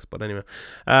get it fixed. But anyway,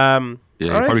 right,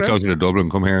 probably closer to Dublin.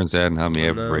 Come here instead and have me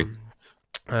out for free.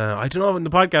 I don't know when the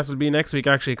podcast will be next week,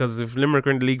 actually, because if Limerick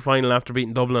are in the league final after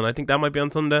beating Dublin, I think that might be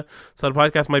on Sunday. So the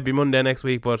podcast might be Monday next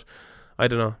week, but I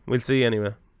don't know. We'll see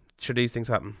anyway. Sure, these things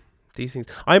happen. These things.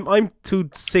 I'm too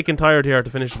sick and tired here to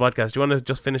finish the podcast. Do you want to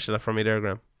just finish it for me there,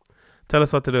 Graham? Tell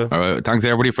us what to do. All right, thanks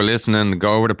everybody for listening.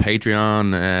 Go over to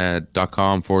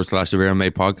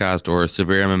patreon.com/SevereMMA podcast or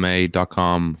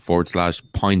severemma.com/points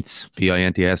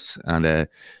PINTS and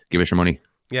give us your money.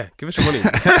 Yeah, give us your money.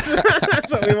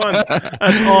 That's what we want.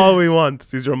 That's all we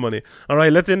want is your money. All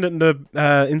right, let's end it in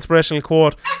the inspirational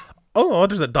quote. Oh,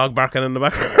 there's a dog barking in the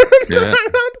background. Yeah.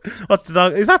 What's the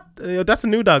dog? Is that that's a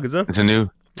new dog? Is it? It's a new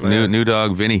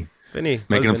dog, Vinny.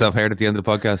 Making himself heard at the end of the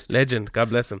podcast. Legend. God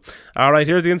bless him. All right,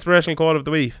 here's the inspirational quote of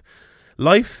the week.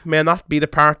 Life may not be the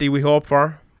party we hope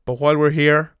for, but while we're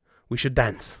here, we should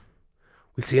dance.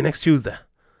 We'll see you next Tuesday,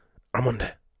 or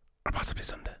Monday, or possibly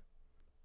Sunday.